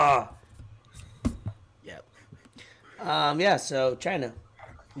for? Yep. Yeah. So China.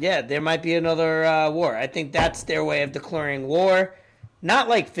 Yeah, there might be another war. I think that's their way of declaring war. Not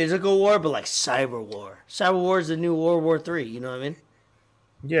like physical war, but like cyber war. Cyber war is the new World War III. You know what I mean?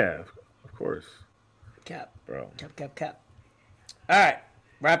 Yeah, of course. Cap. Bro. Cap. All right.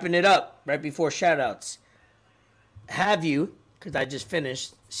 Wrapping it up right before shoutouts. Have you, because I just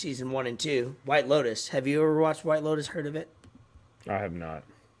finished season 1 and 2, White Lotus. Have you ever watched White Lotus? Heard of it? I have not.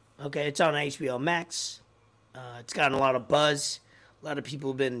 Okay, it's on HBO Max. It's gotten a lot of buzz. A lot of people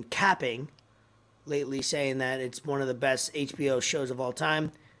have been capping lately, saying that it's one of the best HBO shows of all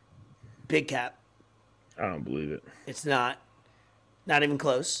time. Big cap. I don't believe it. It's not. Not even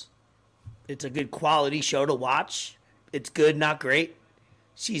close. It's a good quality show to watch. It's good, not great.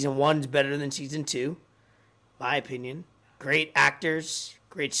 Season 1's better than season 2, my opinion. Great actors,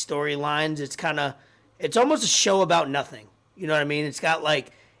 great storylines. It's almost a show about nothing. You know what I mean? It's got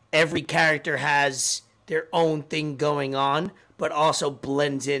like every character has their own thing going on, but also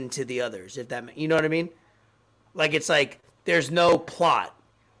blends into the others, if that, you know what I mean? Like, it's like, there's no plot.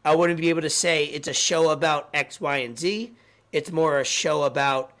 I wouldn't be able to say it's a show about X, Y, and Z. It's more a show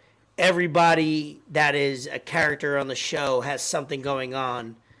about everybody that is a character on the show has something going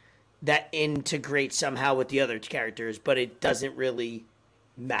on that integrates somehow with the other characters, but it doesn't really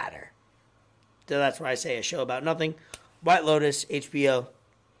matter. So that's why I say a show about nothing. White Lotus, HBO,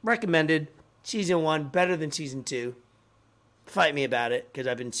 recommended. Season 1 better than season 2. Fight me about it, because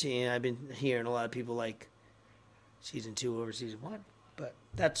I've been hearing a lot of people like season 2 over season 1. But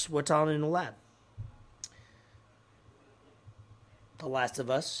that's what's on in the lab. The Last of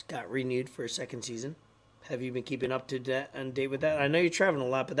Us got renewed for a second season. Have you been keeping up to date with that? I know you're traveling a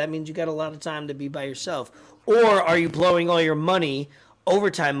lot, but that means you got a lot of time to be by yourself. Or are you blowing all your money,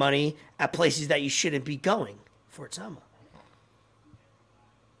 overtime money, at places that you shouldn't be going for Sama?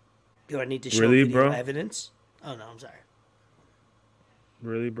 Do I need to show Really, video bro? evidence? Oh, no, I'm sorry.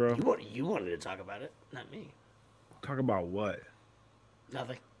 Really, bro? You wanted to talk about it, not me. Talk about what?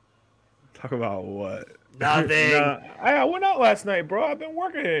 Nothing. Talk about what? Nothing. I went out last night, bro. I've been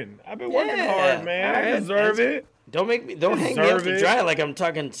working. Working hard, man. All right. I deserve it. Don't hang me up to dry like I'm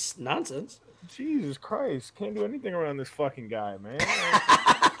talking nonsense. Jesus Christ. Can't do anything around this fucking guy, man.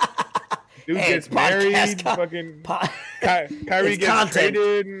 Dude gets podcast married. Kyrie gets content.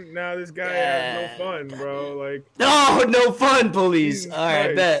 traded. And now this guy has no fun, bro. Like, no fun, police. Jesus All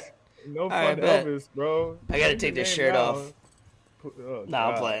right, Christ. bet. No fun, Elvis, bro. I got to take this shirt off. Oh, No,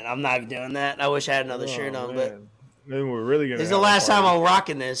 I'm playing. I'm not doing that. I wish I had another shirt on, but then we're really gonna. this is the last time I'm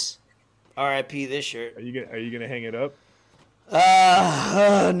rocking this. R.I.P. this shirt. Are you gonna hang it up?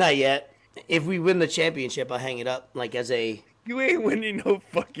 Not yet. If we win the championship, I'll hang it up like as a. You ain't winning no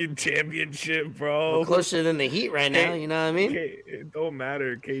fucking championship, bro. We're closer than the Heat right now. You know what I mean? It don't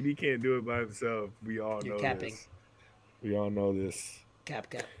matter. KD can't do it by himself. We all know capping. this. We all know this.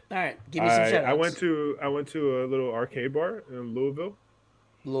 Cap. All right, give me some shout outs. I went to a little arcade bar in Louisville.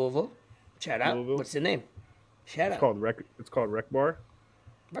 Shout out. Louisville. What's the name? Shout out. It's called Rec Bar.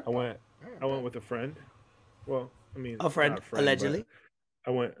 Rec I Bar. went with a friend. Well, I mean, A friend, not allegedly. I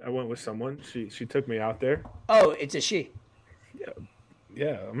went with someone. She took me out there. Oh, it's a she.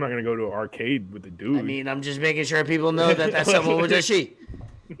 Yeah. I'm not gonna go to an arcade with a dude. I mean, I'm just making sure people know that someone was a she.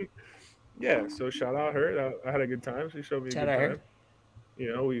 Yeah. So shout out her. I had a good time. She showed me a good time.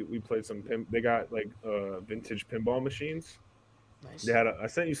 You know, we played some they got like vintage pinball machines. Nice. They had I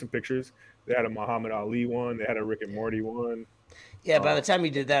sent you some pictures. They had a Muhammad Ali one. They had a Rick and Morty one. Yeah, by the time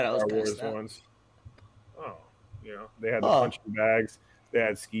you did that, I was Star Wars pissed out. ones. Oh, you know, they had the punching bags. They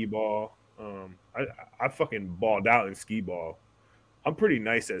had skee ball. I fucking balled out in skee ball. I'm pretty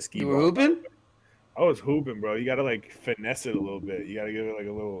nice at skee ball. You were hooping? I was hooping, bro. You gotta like finesse it a little bit. You gotta give it like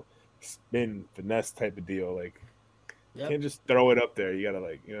a little spin finesse type of deal. Like, you can't just throw it up there. You gotta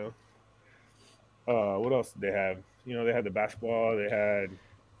like, you know. What else did they have? You know, they had the basketball. They had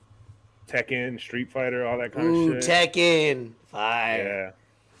Tekken, Street Fighter, all that kind of shit. Tekken, fire.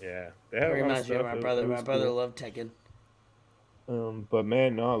 Yeah. They had Very a lot much. of stuff. My brother loved Tekken. But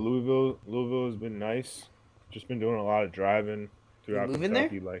man, no, Louisville has been nice. Just been doing a lot of driving throughout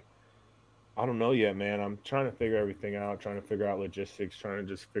Kentucky. There? Like, I don't know yet, man. I'm trying to figure everything out. Trying to figure out logistics. Trying to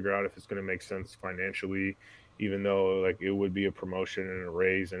just figure out if it's going to make sense financially. Even though like it would be a promotion and a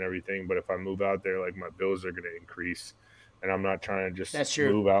raise and everything, but if I move out there, like my bills are going to increase, and I'm not trying to just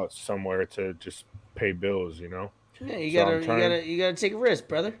move out somewhere to just pay bills, you know. Yeah, you gotta take a risk,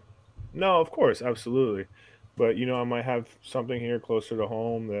 brother. No, of course, absolutely, but you know, I might have something here closer to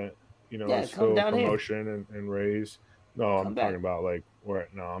home that you know is still a promotion and raise. No, I'm talking about like where.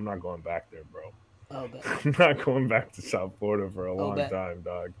 No, I'm not going back there, bro. Oh, I'm not going back to South Florida for a long time,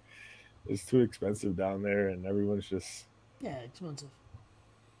 dog. It's too expensive down there, and everyone's just... Yeah, expensive.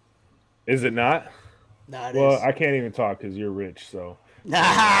 Is it not? Nah, it well, is. I can't even talk because you're rich, so...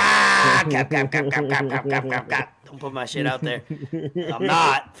 Cap. Don't put my shit out there. I'm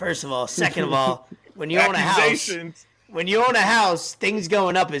not, first of all. Second of all, when you own a house, things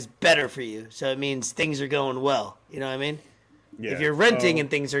going up is better for you. So it means things are going well. You know what I mean? Yeah. If you're renting and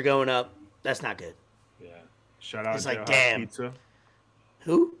things are going up, that's not good. Yeah. Shout out it's to like, damn. Pizza.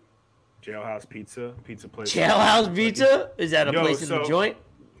 Who? Jailhouse Pizza place. Jailhouse Pizza? Is that a place in the joint?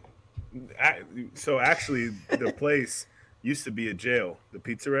 So actually, the place used to be a jail. The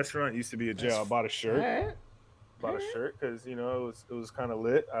pizza restaurant used to be a jail. I bought a shirt. Right. Bought a shirt because you know it was kind of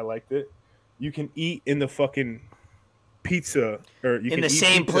lit. I liked it. You can eat in the fucking pizza, or you can in the eat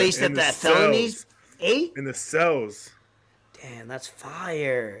same place that felonies ate in the cells. Damn, that's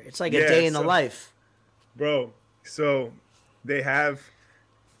fire! It's like a day in the life, bro. So they have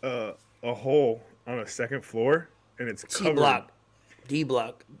a hole on a second floor, and it's covered. D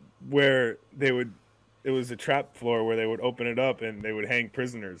block, where it was a trap floor where they would open it up and they would hang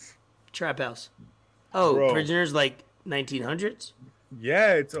prisoners. Trap house. Oh, bro. Prisoners like 1900s?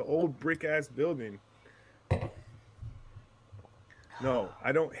 Yeah, it's an old brick ass building. No,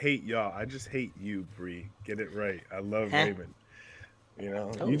 I don't hate y'all. I just hate you, Bree. Get it right. I love Raymond. You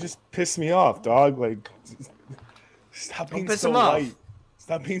know, you just piss me off, dog. Like, stop being piss so him off. white.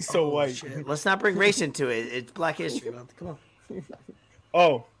 Stop being so white. Shit. Let's not bring race into it. It's Black History Month. Come on.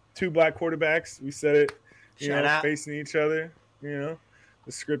 Oh, 2 black quarterbacks. We said it. Shout out. Facing each other. You know,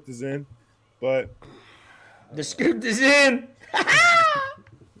 the script is in, but the script is in.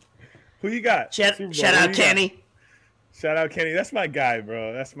 Who you got? Shout out Kenny. Shout out Kenny. That's my guy,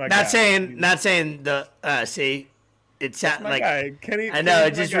 bro. That's my guy. Not saying the see. It sounded like guy. Kenny. I know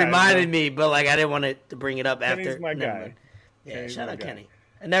Kenny's it just guy, reminded bro. me, but like I didn't want to bring it up Kenny's after. my guy. Mind. Yeah, Kenny's shout my out guy. Kenny.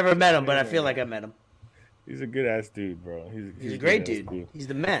 I never met him, but I feel like I met him. He's a good ass dude, bro. He's a great dude. He's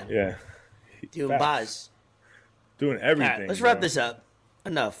the man. Yeah. Doing buys. Doing everything. All right, let's wrap this up.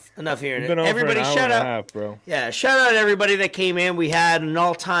 Enough hearing it. Everybody, shout out. Half, bro. Yeah, shout out everybody that came in. We had an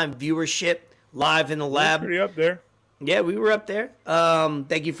all-time viewership live in the lab. We're pretty up there. Yeah, we were up there.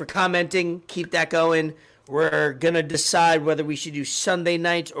 Thank you for commenting. Keep that going. We're gonna decide whether we should do Sunday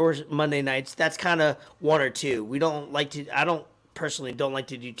nights or Monday nights. That's kind of one or two. We don't like to. I don't personally don't like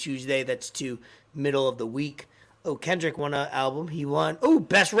to do Tuesday. That's too middle of the week. Oh, Kendrick won an album. He won. Oh,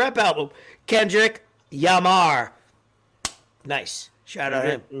 best rap album. Kendrick Lamar. Nice. Shout out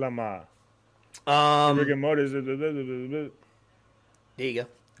him. Lamar. There you go.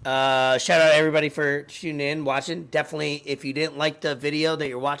 Shout out everybody for tuning in, watching. Definitely, if you didn't like the video that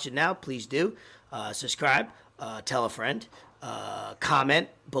you're watching now, please do. Subscribe. Tell a friend. Comment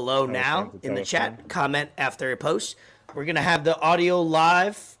below now in the chat. Comment after a post. We're going to have the audio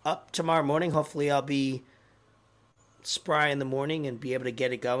live up tomorrow morning. Hopefully, I'll be spry in the morning and be able to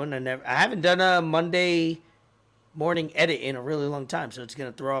get it going. I haven't done a Monday morning edit in a really long time, so it's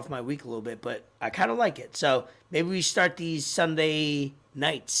going to throw off my week a little bit, but I kind of like it. So maybe we start these Sunday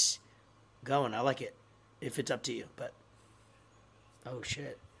nights going. I like it if it's up to you, but oh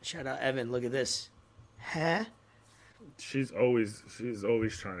shit. Shout out Evan. Look at this. Huh? She's always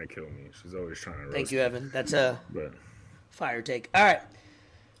trying to kill me. She's always trying to roast Thank you, Evan. That's a but fire take. All right.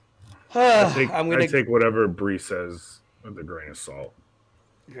 I take whatever Bree says with a grain of salt.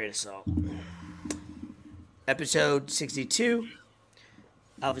 Grain of salt. Episode 62.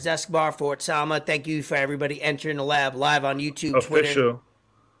 Alvis Escobar, Fort Salma. Thank you for everybody entering the lab live on YouTube, Twitter.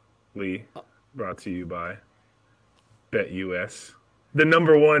 Officially brought to you by BetUS, the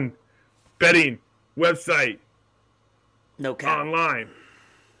 #1 betting website. No cap. Online.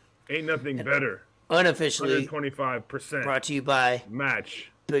 Ain't nothing better. Unofficially 125% brought to you by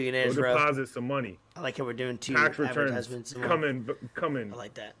match. Billionaires Go Row. deposit some money. I like how we're doing 2 tax advertisements. returns. Come in. I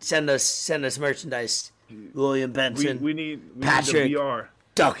like that. Send us merchandise. William Benson. We need Patrick. the VR.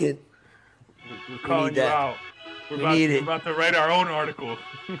 Duckett. We're calling you out. We're about to write our own article.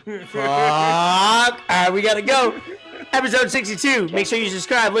 Fuck. All right, we got to go. Episode 62. Make sure you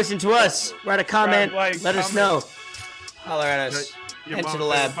subscribe. Listen to us. Write a comment. Let us know. Holler at us. Enter the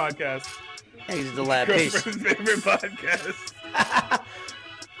lab. Podcast. Exit the lab. Peace. Favorite podcast.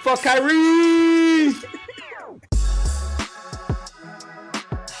 Fuck Kyrie.